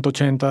 hay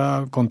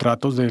 180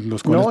 contratos de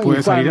los cuales No, y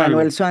puede Juan salir algo.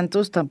 Manuel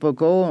Santos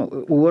tampoco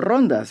hubo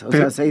rondas, o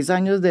sea, 6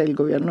 años del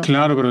gobierno.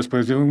 Claro, pero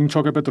después de un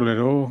choque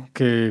petrolero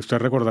que usted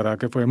recordará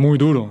que fue muy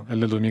duro, el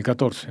del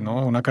 2014,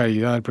 ¿no? Una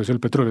caída del precio del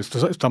petróleo.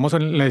 Estamos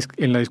en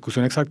la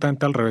discusión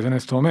exactamente al revés en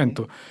este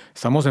momento.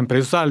 Estamos en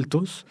precios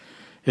altos,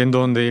 en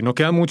donde no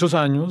quedan muchos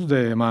años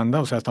de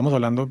demanda, o sea, estamos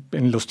hablando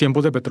en los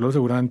tiempos de petróleo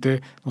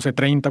seguramente, no sé,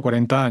 30,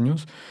 40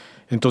 años.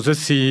 Entonces,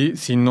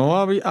 si no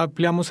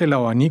ampliamos el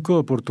abanico de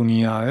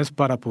oportunidades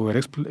para poder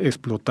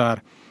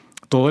explotar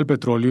todo el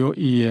petróleo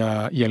y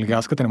el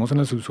gas que tenemos en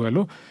el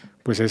subsuelo,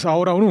 pues es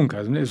ahora o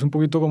nunca. Es un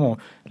poquito como,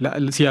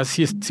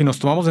 si nos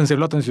tomamos en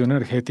serio la transición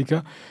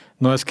energética,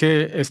 no es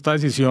que esta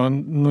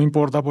decisión no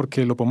importa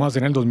porque lo podemos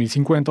hacer en el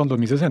 2050 o en el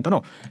 2060,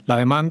 no. La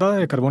demanda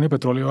de carbón y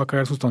petróleo va a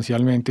caer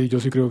sustancialmente y yo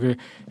sí creo que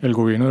el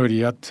gobierno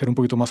debería ser un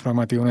poquito más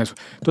pragmático en eso.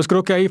 Entonces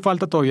creo que ahí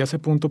falta todavía ese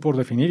punto por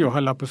definir y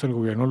ojalá pues el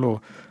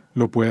gobierno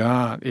lo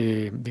pueda,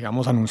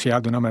 digamos,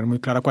 anunciar de una manera muy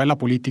clara cuál es la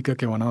política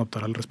que van a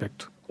adoptar al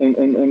respecto.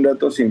 Un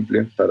dato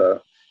simple para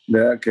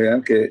que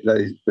vean que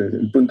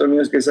el punto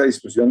mío es que esa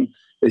discusión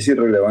es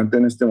irrelevante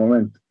en este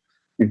momento.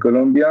 En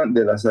Colombia,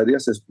 de las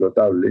áreas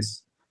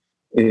explotables,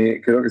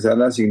 creo que se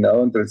han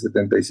asignado entre el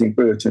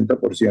 75 y el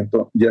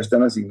 80%, ya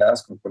están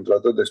asignadas con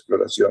contratos de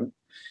exploración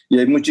y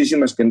hay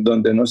muchísimas que en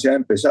donde no se ha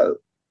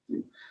empezado.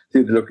 ¿Sí?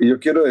 Sí, lo que yo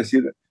quiero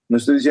decir, no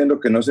estoy diciendo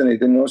que no se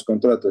necesiten nuevos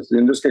contratos, estoy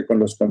diciendo es que con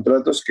los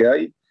contratos que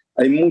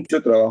hay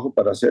mucho trabajo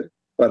para hacer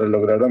para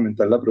lograr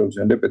aumentar la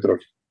producción de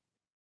petróleo.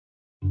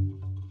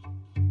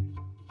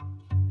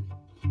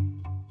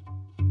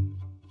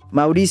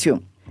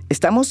 Mauricio,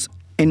 estamos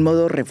en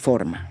modo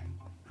reforma.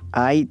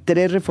 Hay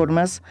 3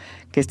 reformas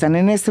que están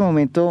en este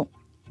momento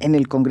en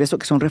el Congreso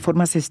que son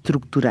reformas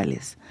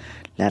estructurales.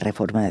 La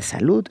reforma de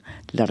salud,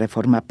 la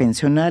reforma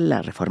pensional,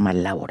 la reforma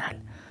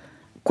laboral.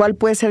 ¿Cuál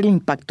puede ser el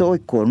impacto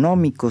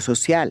económico,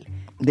 social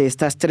de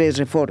estas 3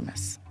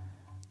 reformas?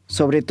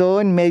 Sobre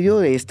todo en medio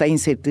de esta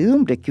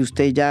incertidumbre que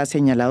usted ya ha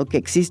señalado que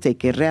existe y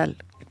que es real.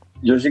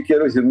 Yo sí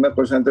quiero decir una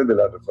cosa antes de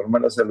la reforma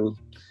a la salud,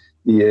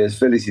 y es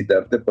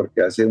felicitarte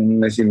porque hace 1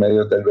 mes y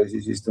medio tal vez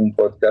hiciste un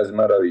podcast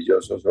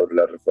maravilloso sobre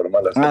la reforma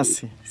a la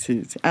salud.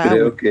 Sí.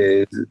 Creo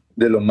que es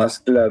de lo más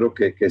claro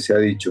que se ha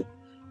dicho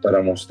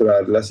para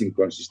mostrar las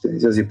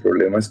inconsistencias y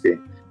problemas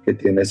que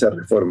tiene esa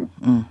reforma.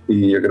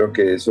 Y yo creo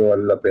que eso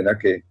vale la pena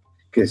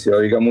que se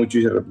oiga mucho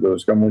y se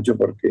reproduzca mucho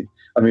porque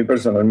a mí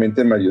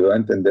personalmente me ayudó a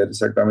entender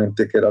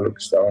exactamente qué era lo que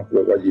estaba en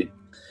juego allí.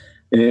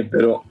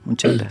 Pero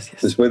muchas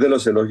gracias. Después de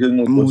los elogios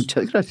mutuos,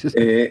 muchas gracias.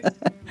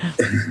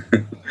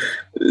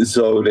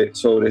 sobre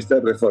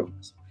estas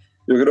reformas.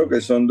 Yo creo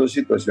que son 2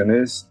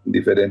 situaciones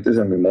diferentes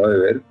a mi modo de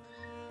ver.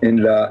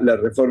 En la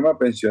reforma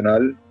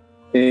pensional,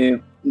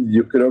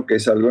 yo creo que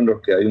es algo en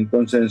lo que hay un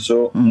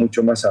consenso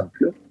mucho más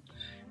amplio,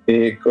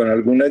 con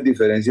algunas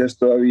diferencias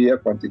todavía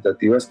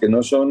cuantitativas que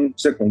no son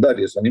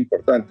secundarias, son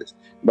importantes.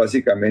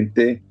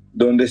 Básicamente,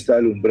 ¿dónde está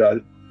el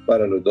umbral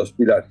para los 2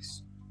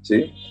 pilares?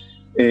 ¿Sí?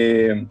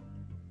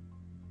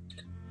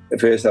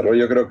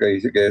 Desarrollo creo que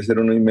dice que debe ser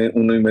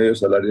 1,5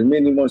 salarios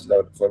mínimos,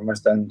 la reforma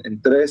está en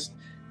 3.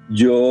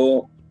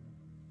 Yo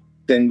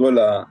tengo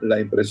la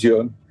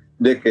impresión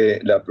de que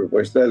la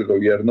propuesta del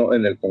gobierno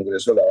en el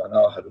Congreso la van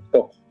a bajar un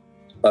poco,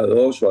 a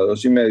 2 o a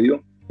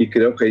 2,5, y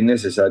creo que es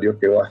necesario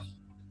que baje,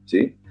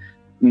 ¿sí?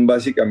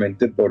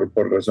 Básicamente por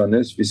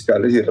razones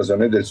fiscales y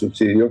razones del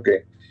subsidio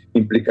que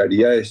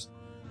implicaría esto.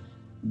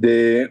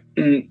 De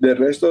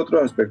resto,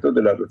 otros aspectos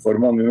de la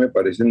reforma a mí me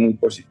parecen muy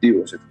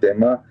positivos. El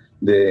tema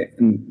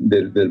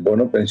del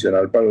bono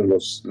pensional para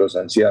los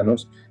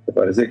ancianos me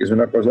parece que es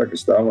una cosa que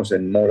estábamos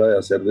en mora de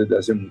hacer desde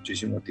hace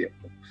muchísimo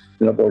tiempo.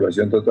 Es una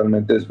población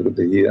totalmente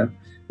desprotegida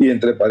y,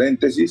 entre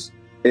paréntesis,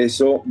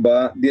 eso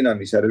va a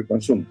dinamizar el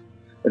consumo.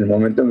 En el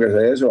momento en que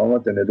sea eso,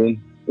 vamos a tener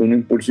un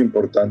impulso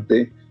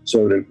importante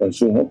sobre el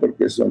consumo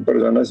porque son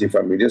personas y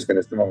familias que en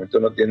este momento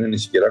no tienen ni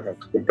siquiera con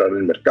qué comprar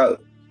el mercado,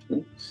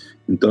 ¿no?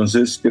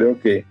 Entonces creo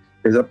que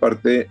esa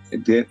parte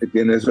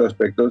tiene esos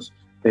aspectos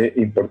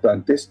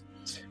importantes.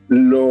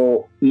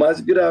 Lo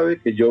más grave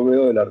que yo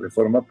veo de la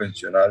reforma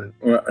pensional,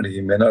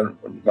 Jimena,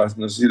 más,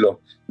 no sé si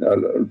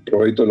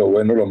proveito lo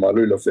bueno, lo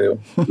malo y lo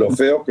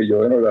feo que yo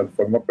veo de la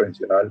reforma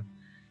pensional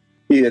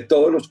y de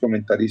todos los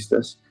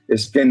comentaristas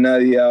es que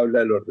nadie habla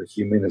de los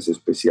regímenes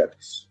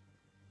especiales,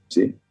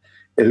 ¿sí?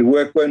 El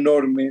hueco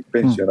enorme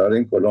pensional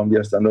en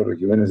Colombia está en los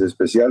regímenes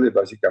especiales,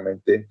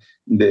 básicamente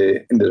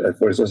de las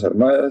Fuerzas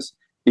Armadas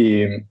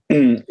y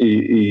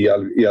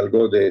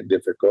algo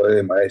de FECODE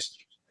de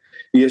maestros.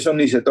 Y eso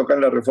ni se toca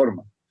en la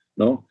reforma,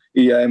 ¿no?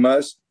 Y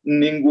además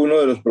ninguno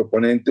de los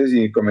proponentes,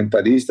 ni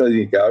comentaristas,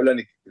 ni que hablan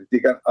ni que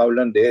critican,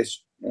 hablan de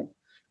eso, ¿no?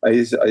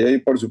 ahí hay,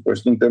 por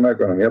supuesto, un tema de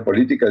economía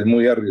política. Es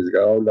muy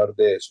arriesgado hablar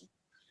de eso,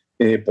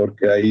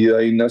 porque ahí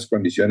hay unas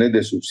condiciones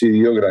de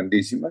subsidio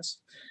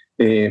grandísimas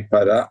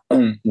para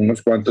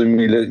unos cuantos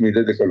miles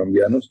de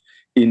colombianos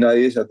y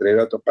nadie se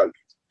atreve a tocarlo.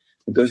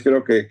 Entonces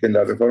creo que en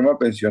la reforma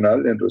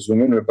pensional, en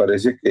resumen, me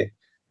parece que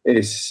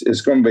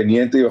es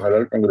conveniente y ojalá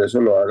el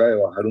Congreso lo haga de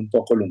bajar un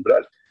poco el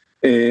umbral.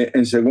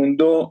 En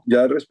segundo,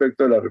 ya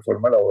respecto de la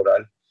reforma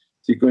laboral,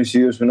 sí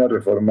coincido, es una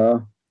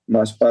reforma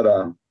más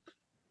para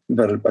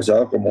el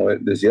pasado, como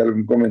decía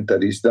algún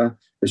comentarista,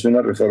 es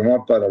una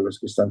reforma para los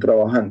que están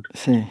trabajando.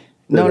 Sí.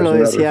 No, lo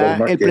decía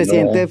el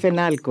presidente de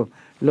FENALCO,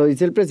 lo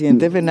dice el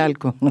presidente de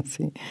FENALCO.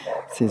 Sí,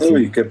 sí,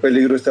 Uy, sí. qué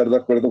peligro estar de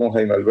acuerdo con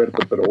Jaime Alberto,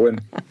 pero bueno,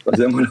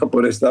 pasémosla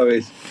por esta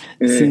vez.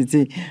 Sí,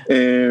 sí.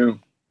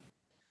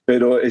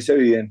 Pero es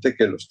evidente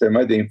que los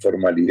temas de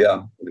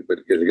informalidad,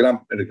 que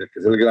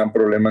es el gran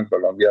problema en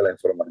Colombia, la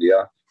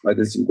informalidad, más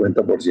del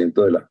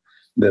 50%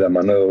 de la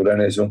mano de obra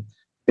en eso,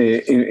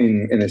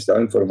 en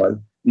estado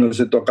informal, no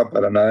se toca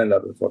para nada en la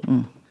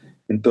reforma.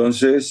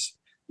 Entonces,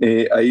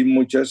 hay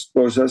muchas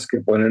cosas que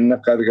ponen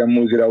una carga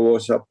muy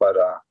gravosa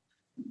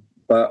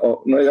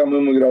no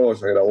digamos muy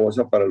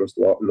gravosa para los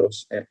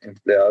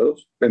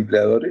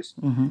empleadores.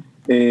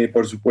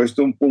 Por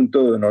supuesto, un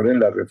punto de honor en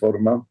la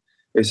reforma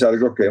es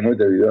algo que hemos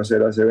debido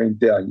hacer hace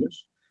 20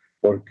 años,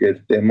 porque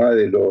el tema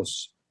de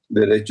los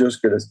derechos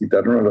que les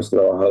quitaron a los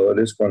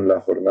trabajadores con la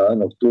jornada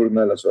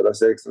nocturna, las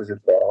horas extras y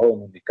el trabajo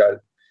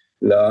dominical,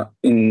 la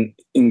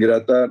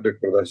ingrata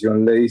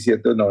recordación ley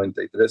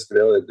 793,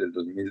 creo, desde el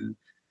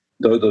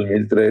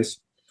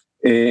 2002-2003,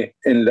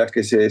 en la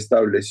que se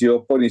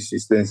estableció por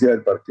insistencia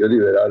del Partido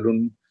Liberal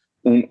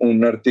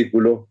un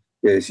artículo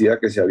que decía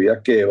que se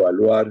había que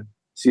evaluar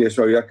si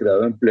eso había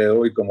creado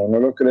empleo y como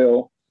no lo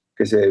creó,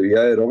 que se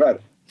debía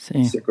derogar.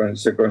 Sí.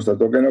 Se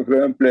constató que no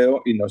creó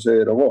empleo y no se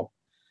derogó.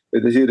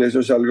 Es decir,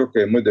 eso es algo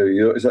que hemos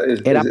debido, esa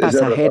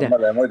reforma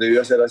la hemos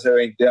debido hacer hace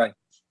 20 años.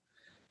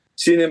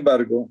 Sin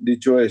embargo,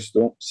 dicho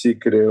esto, sí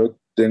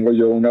tengo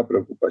yo una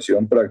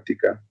preocupación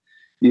práctica,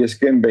 y es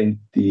que en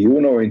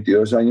 21 o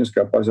 22 años que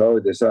ha pasado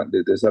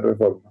desde esa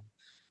reforma,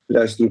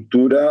 la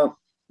estructura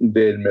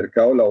del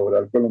mercado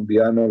laboral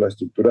colombiano, la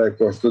estructura de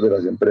costos de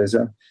las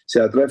empresas,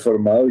 se ha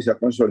transformado y se ha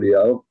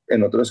consolidado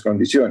en otras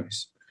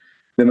condiciones.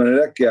 De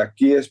manera que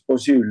aquí es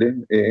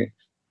posible,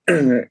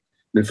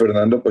 Luis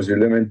Fernando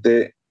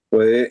posiblemente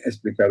puede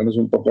explicarnos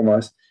un poco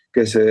más,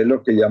 que se dé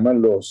lo que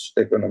llaman los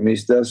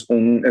economistas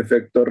un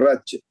efecto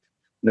ratchet,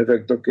 un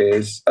efecto que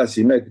es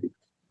asimétrico.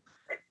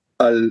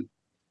 Al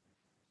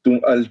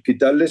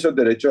quitarle esos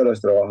derechos a los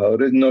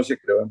trabajadores no se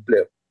creó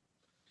empleo.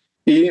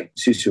 Y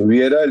si se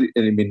hubiera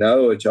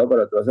eliminado o echado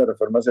para atrás la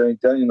reforma hace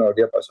 20 años no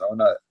habría pasado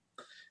nada.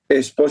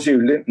 Es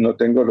posible, no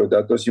tengo los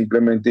datos,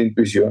 simplemente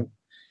intuición,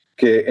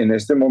 que en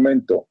este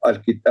momento,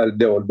 al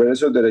devolver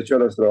esos derechos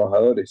a los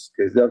trabajadores,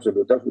 que es de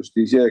absoluta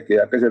justicia de que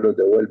ya que se los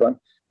devuelvan,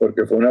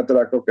 porque fue un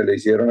atraco que le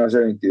hicieron hace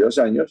 22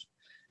 años,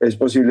 es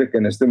posible que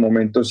en este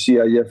momento sí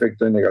haya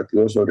efectos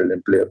negativos sobre el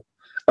empleo,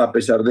 a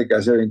pesar de que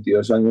hace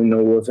 22 años no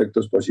hubo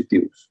efectos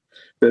positivos.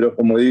 Pero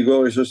como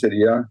digo, eso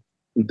sería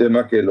un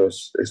tema que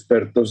los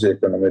expertos,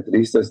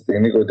 econometristas,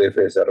 técnicos de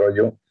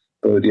desarrollo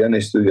podrían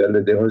estudiar.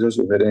 Les dejo esa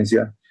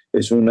sugerencia.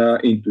 Es una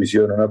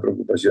intuición, una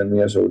preocupación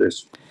mía sobre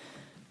eso.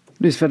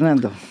 Luis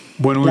Fernando,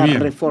 bueno, las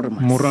bien,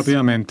 reformas. Muy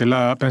rápidamente,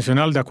 la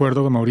pensional, de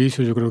acuerdo con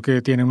Mauricio, yo creo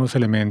que tiene unos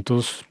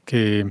elementos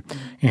que en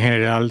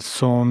general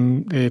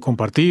son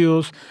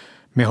compartidos,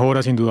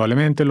 mejoras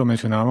indudablemente, lo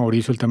mencionaba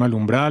Mauricio, el tema del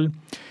umbral.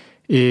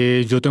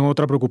 Yo tengo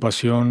otra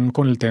preocupación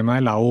con el tema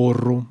del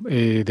ahorro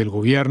del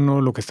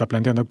gobierno, lo que está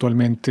planteando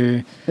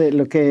actualmente.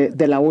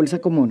 De la bolsa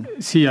común.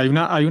 Sí, hay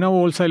una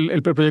bolsa,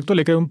 el proyecto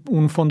le crea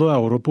un fondo de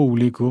ahorro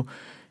público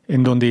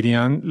en donde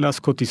irían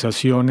las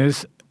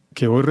cotizaciones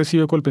que hoy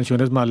recibe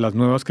Colpensiones más las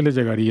nuevas que les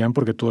llegarían,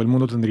 porque todo el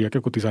mundo tendría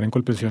que cotizar en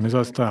Colpensiones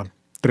hasta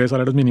 3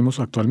 salarios mínimos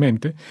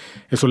actualmente.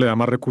 Eso le da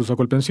más recursos a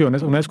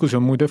Colpensiones. Una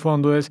discusión muy de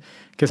fondo es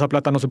que esa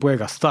plata no se puede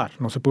gastar,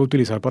 no se puede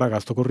utilizar para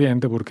gasto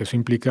corriente, porque eso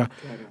implica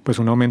pues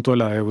un aumento de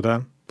la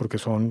deuda, porque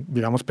son,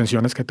 digamos,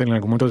 pensiones que en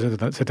algún momento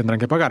se tendrán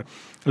que pagar.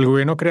 El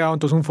gobierno ha creado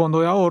entonces un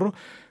fondo de ahorro,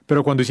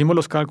 pero cuando hicimos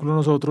los cálculos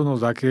nosotros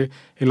nos da que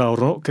el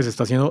ahorro que se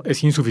está haciendo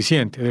es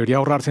insuficiente. Debería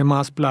ahorrarse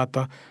más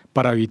plata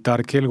para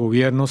evitar que el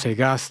gobierno se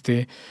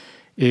gaste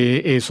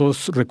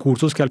esos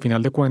recursos que al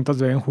final de cuentas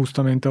deben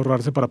justamente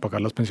ahorrarse para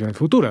pagar las pensiones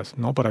futuras,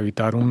 ¿no? Para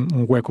evitar un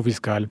hueco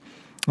fiscal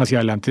hacia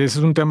adelante. Ese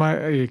es un tema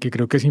que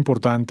creo que es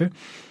importante.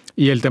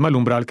 Y el tema del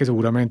umbral, que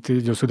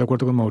seguramente, yo estoy de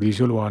acuerdo con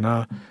Mauricio, lo van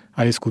a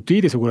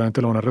discutir y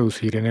seguramente lo van a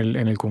reducir en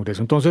el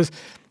Congreso. Entonces,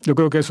 yo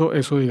creo que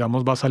eso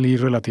digamos, va a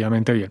salir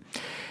relativamente bien.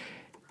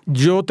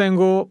 Yo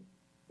tengo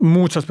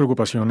muchas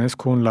preocupaciones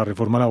con la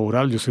reforma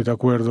laboral. Yo estoy de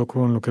acuerdo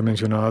con lo que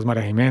mencionabas,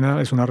 María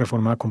Jimena. Es una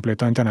reforma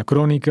completamente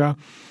anacrónica.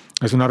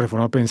 Es una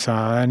reforma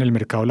pensada en el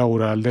mercado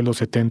laboral de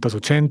los 70s,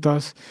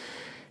 80s.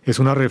 Es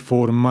una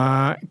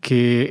reforma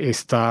que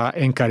está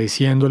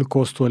encareciendo el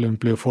costo del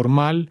empleo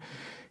formal,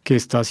 que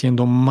está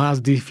haciendo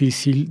más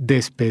difícil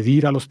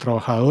despedir a los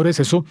trabajadores.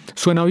 Eso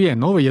suena bien,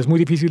 ¿no? Y es muy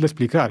difícil de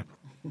explicar,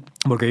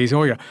 porque dice,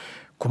 oiga,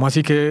 ¿Cómo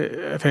así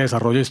que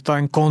Fedesarrollo está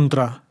en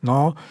contra,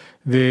 ¿no?,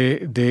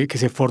 de que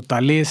se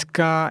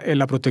fortalezca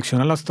la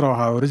protección a los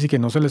trabajadores y que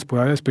no se les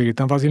pueda despedir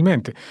tan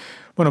fácilmente?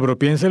 Bueno, pero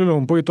piénselo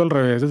un poquito al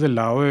revés desde el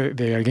lado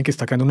de alguien que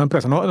está creando una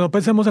empresa. No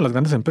pensemos en las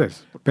grandes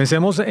empresas.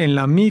 Pensemos en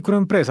la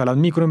microempresa. Las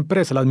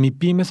microempresas, las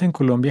MIPYMES en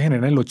Colombia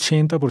generan el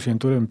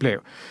 80% del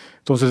empleo.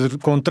 Entonces,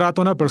 contrata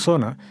a una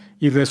persona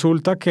y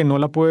resulta que no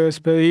la puede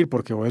despedir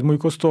porque o es muy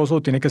costoso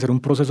o tiene que hacer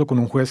un proceso con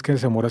un juez que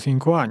se demora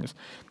 5 años.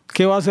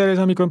 ¿Qué va a hacer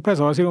esa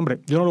microempresa? Va a decir, hombre,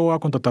 yo no lo voy a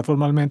contratar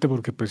formalmente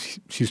porque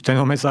pues, si usted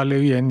no me sale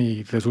bien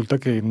y resulta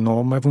que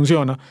no me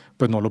funciona,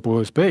 pues no lo puedo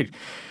despedir.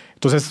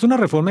 Entonces, esta es una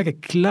reforma que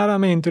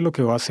claramente lo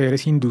que va a hacer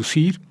es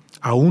inducir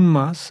aún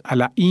más a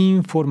la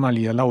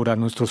informalidad laboral.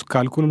 Nuestros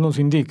cálculos nos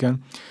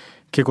indican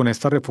que con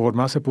esta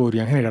reforma se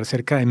podrían generar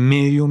cerca de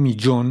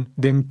 500,000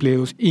 de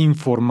empleos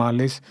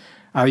informales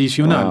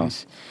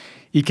adicionales. Wow.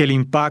 Y que el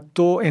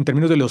impacto en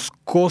términos de los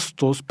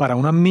costos para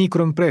una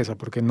microempresa,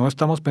 porque no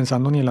estamos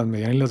pensando ni en las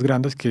medianas ni en las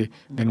grandes, que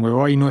de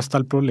nuevo ahí no está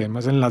el problema,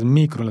 es en las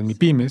micro, las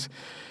MIPYMES,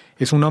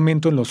 es un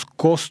aumento en los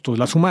costos.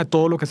 La suma de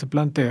todo lo que se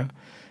plantea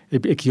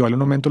equivale a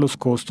un aumento de los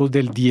costos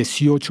del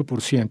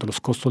 18%, los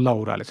costos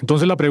laborales.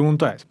 Entonces la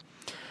pregunta es,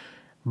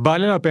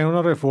 ¿vale la pena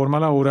una reforma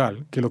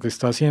laboral que lo que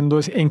está haciendo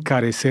es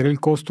encarecer el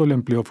costo del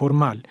empleo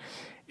formal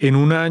en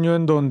un año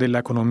en donde la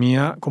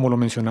economía, como lo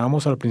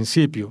mencionábamos al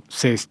principio,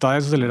 se está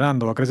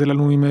desacelerando, va a crecer al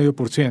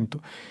 1,5%,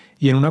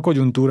 y en una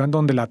coyuntura en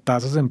donde la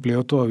tasa de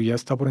desempleo todavía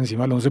está por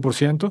encima del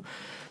 11%?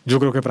 Yo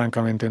creo que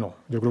francamente no.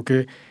 Yo creo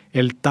que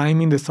el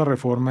timing de esta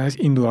reforma es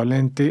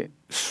indudablemente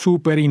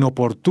súper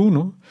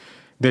inoportuno.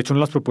 De hecho,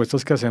 una de las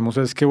propuestas que hacemos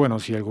es que, bueno,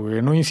 si el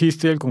gobierno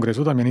insiste y el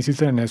Congreso también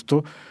insiste en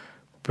esto,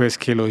 pues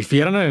que lo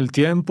difieran en el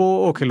tiempo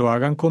o que lo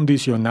hagan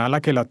condicional a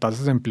que la tasa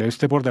de desempleo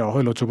esté por debajo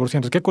del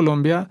 8%. Es que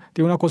Colombia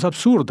tiene una cosa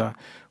absurda,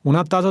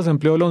 una tasa de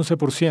desempleo del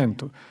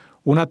 11%,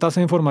 una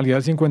tasa de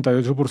informalidad del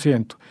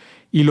 58%,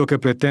 y lo que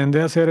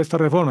pretende hacer esta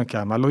reforma, que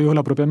además lo dijo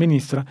la propia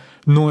ministra,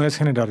 no es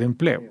generar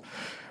empleo.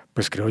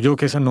 Pues creo yo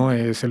que ese no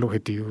es el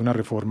objetivo de una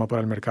reforma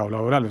para el mercado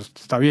laboral.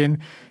 Está bien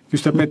que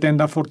usted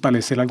pretenda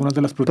fortalecer algunas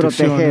de las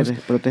protecciones,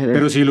 proteger.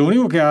 Pero si lo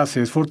único que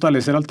hace es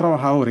fortalecer al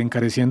trabajador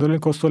encareciéndole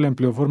el costo del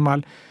empleo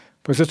formal,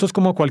 pues esto es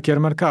como cualquier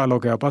mercado,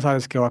 lo que va a pasar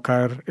es que va a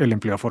caer el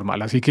empleo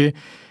formal. Así que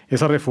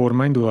esa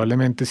reforma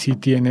indudablemente sí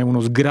tiene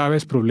unos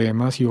graves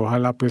problemas y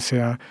ojalá pues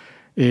sea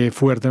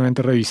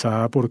fuertemente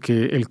revisada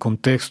porque el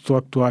contexto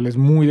actual es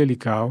muy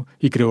delicado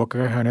y creo que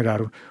va a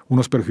generar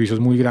unos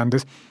perjuicios muy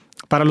grandes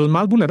para los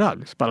más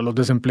vulnerables, para los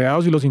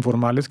desempleados y los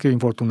informales que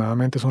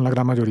infortunadamente son la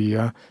gran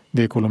mayoría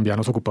de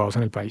colombianos ocupados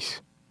en el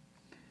país.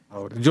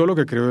 Ahora, yo lo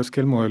que creo es que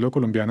el modelo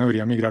colombiano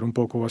debería migrar un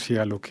poco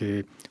hacia lo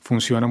que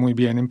funciona muy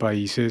bien en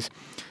países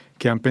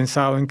que han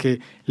pensado en que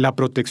la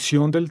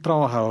protección del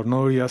trabajador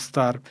no debería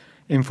estar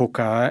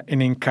enfocada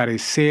en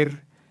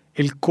encarecer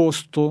el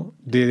costo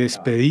de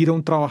despedir a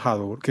un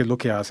trabajador, que es lo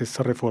que hace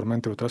esta reforma,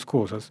 entre otras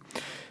cosas,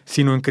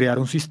 sino en crear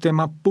un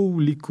sistema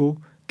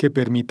público que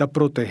permita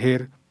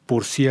proteger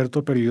por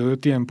cierto periodo de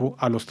tiempo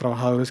a los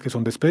trabajadores que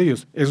son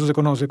despedidos. Eso se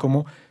conoce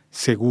como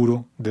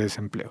seguro de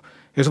desempleo.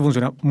 Eso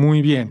funciona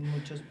muy bien.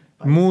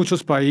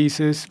 Muchos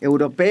países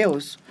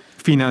europeos,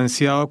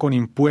 financiado con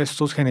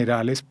impuestos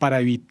generales para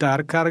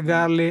evitar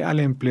cargarle al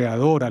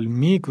empleador, al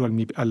micro,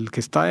 al que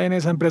está en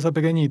esa empresa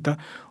pequeñita,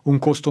 un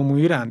costo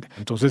muy grande.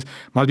 Entonces,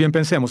 más bien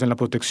pensemos en la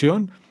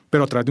protección,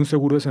 pero a través de un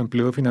seguro de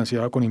desempleo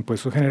financiado con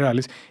impuestos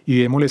generales y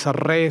démosle esa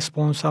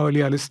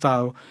responsabilidad al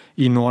Estado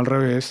y no al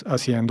revés,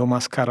 haciendo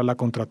más cara la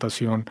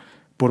contratación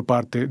por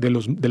parte de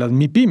las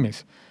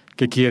MIPYMES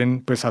que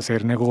quieren pues,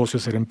 hacer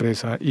negocios, hacer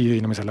empresa y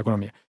dinamizar la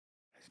economía.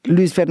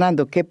 Luis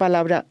Fernando, ¿qué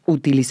palabra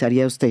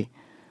utilizaría usted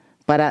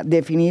para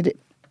definir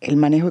el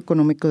manejo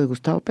económico de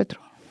Gustavo Petro?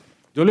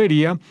 Yo le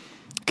diría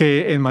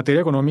que en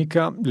materia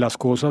económica las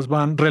cosas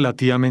van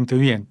relativamente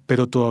bien,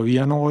 pero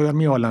todavía no voy a dar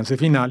mi balance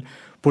final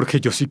porque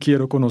yo sí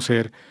quiero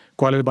conocer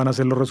cuáles van a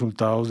ser los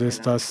resultados de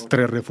estas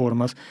 3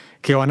 reformas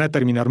que van a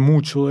determinar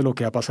mucho de lo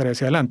que va a pasar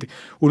hacia adelante.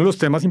 Uno de los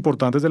temas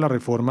importantes de la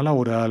reforma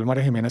laboral,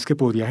 María Jimena, es que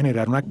podría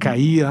generar una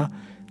caída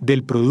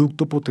del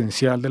producto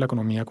potencial de la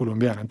economía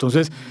colombiana.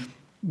 Entonces,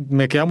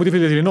 me queda muy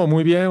difícil decir, no,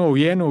 muy bien o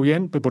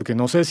bien, porque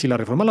no sé si la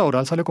reforma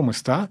laboral sale como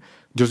está,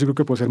 yo sí creo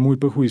que puede ser muy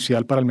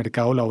perjudicial para el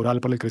mercado laboral,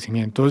 para el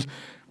crecimiento. Entonces,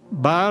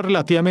 va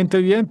relativamente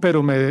bien,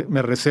 pero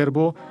me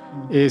reservo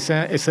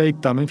ese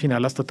dictamen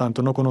final hasta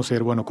tanto no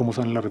conocer, bueno, cómo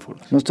salen las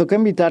reformas. Nos toca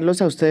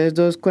invitarlos a ustedes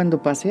dos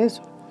cuando pase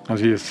eso.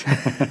 Así es.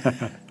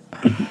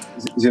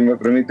 Si me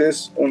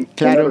permites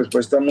una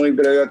respuesta muy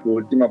breve a tu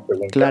última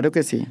pregunta. Claro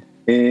que sí.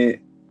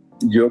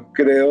 Yo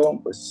creo,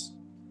 pues,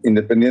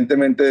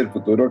 independientemente del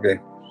futuro, que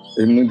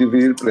es muy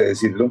difícil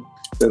predecirlo,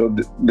 pero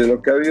de lo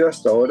que ha habido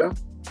hasta ahora,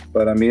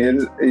 para mí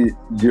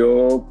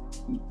yo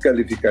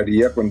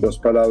calificaría con 2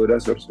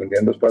 palabras, o respondía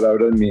en 2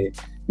 palabras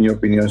mi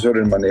opinión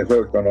sobre el manejo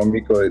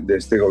económico de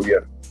este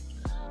gobierno.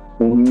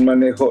 Un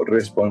manejo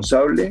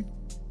responsable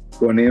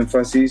con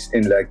énfasis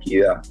en la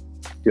equidad,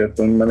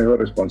 ¿cierto? Un manejo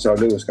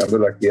responsable buscando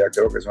la equidad,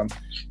 creo que son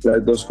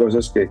las 2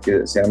 cosas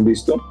que se han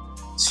visto.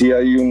 Sí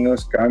hay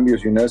unos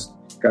cambios y unas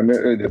cambio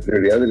de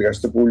prioridad del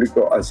gasto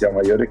público hacia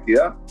mayor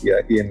equidad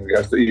y en el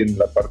gasto y en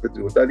la parte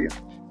tributaria,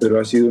 pero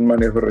ha sido un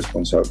manejo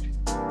responsable.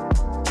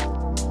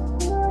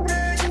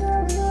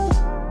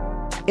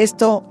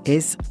 Esto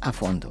es A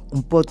Fondo,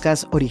 un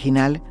podcast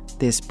original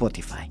de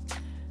Spotify.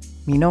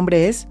 Mi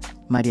nombre es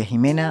María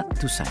Jimena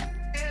Duzán.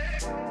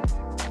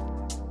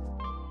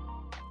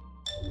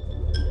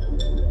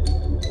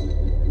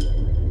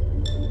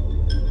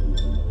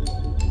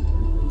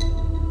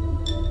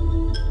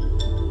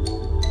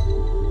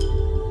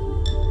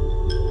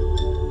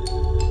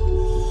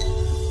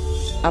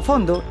 A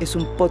Fondo es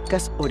un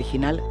podcast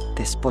original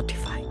de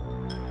Spotify.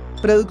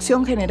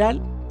 Producción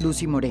general,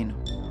 Lucy Moreno.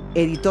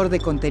 Editor de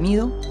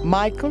contenido,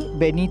 Michael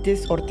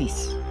Benítez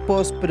Ortiz.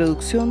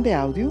 Postproducción de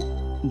audio,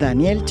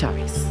 Daniel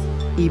Chávez.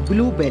 Y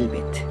Blue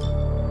Velvet.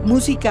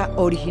 Música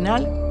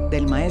original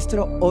del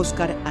maestro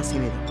Óscar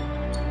Acevedo.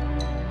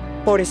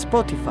 Por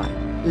Spotify,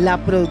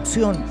 la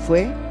producción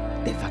fue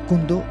de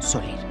Facundo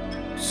Soler.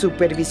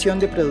 Supervisión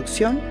de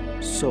producción,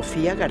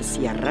 Sofía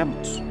García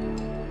Ramos.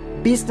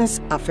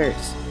 Business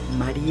Affairs,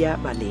 María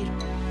Valero.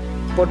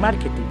 Por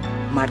marketing,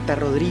 Marta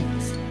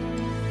Rodríguez.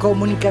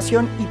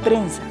 Comunicación y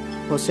prensa,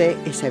 José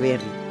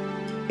Echeverri.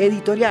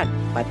 Editorial,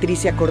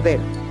 Patricia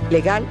Cordero.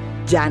 Legal,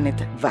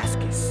 Janet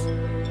Vázquez.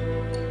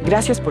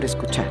 Gracias por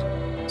escuchar.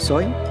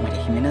 Soy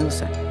María Jimena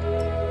Duzán.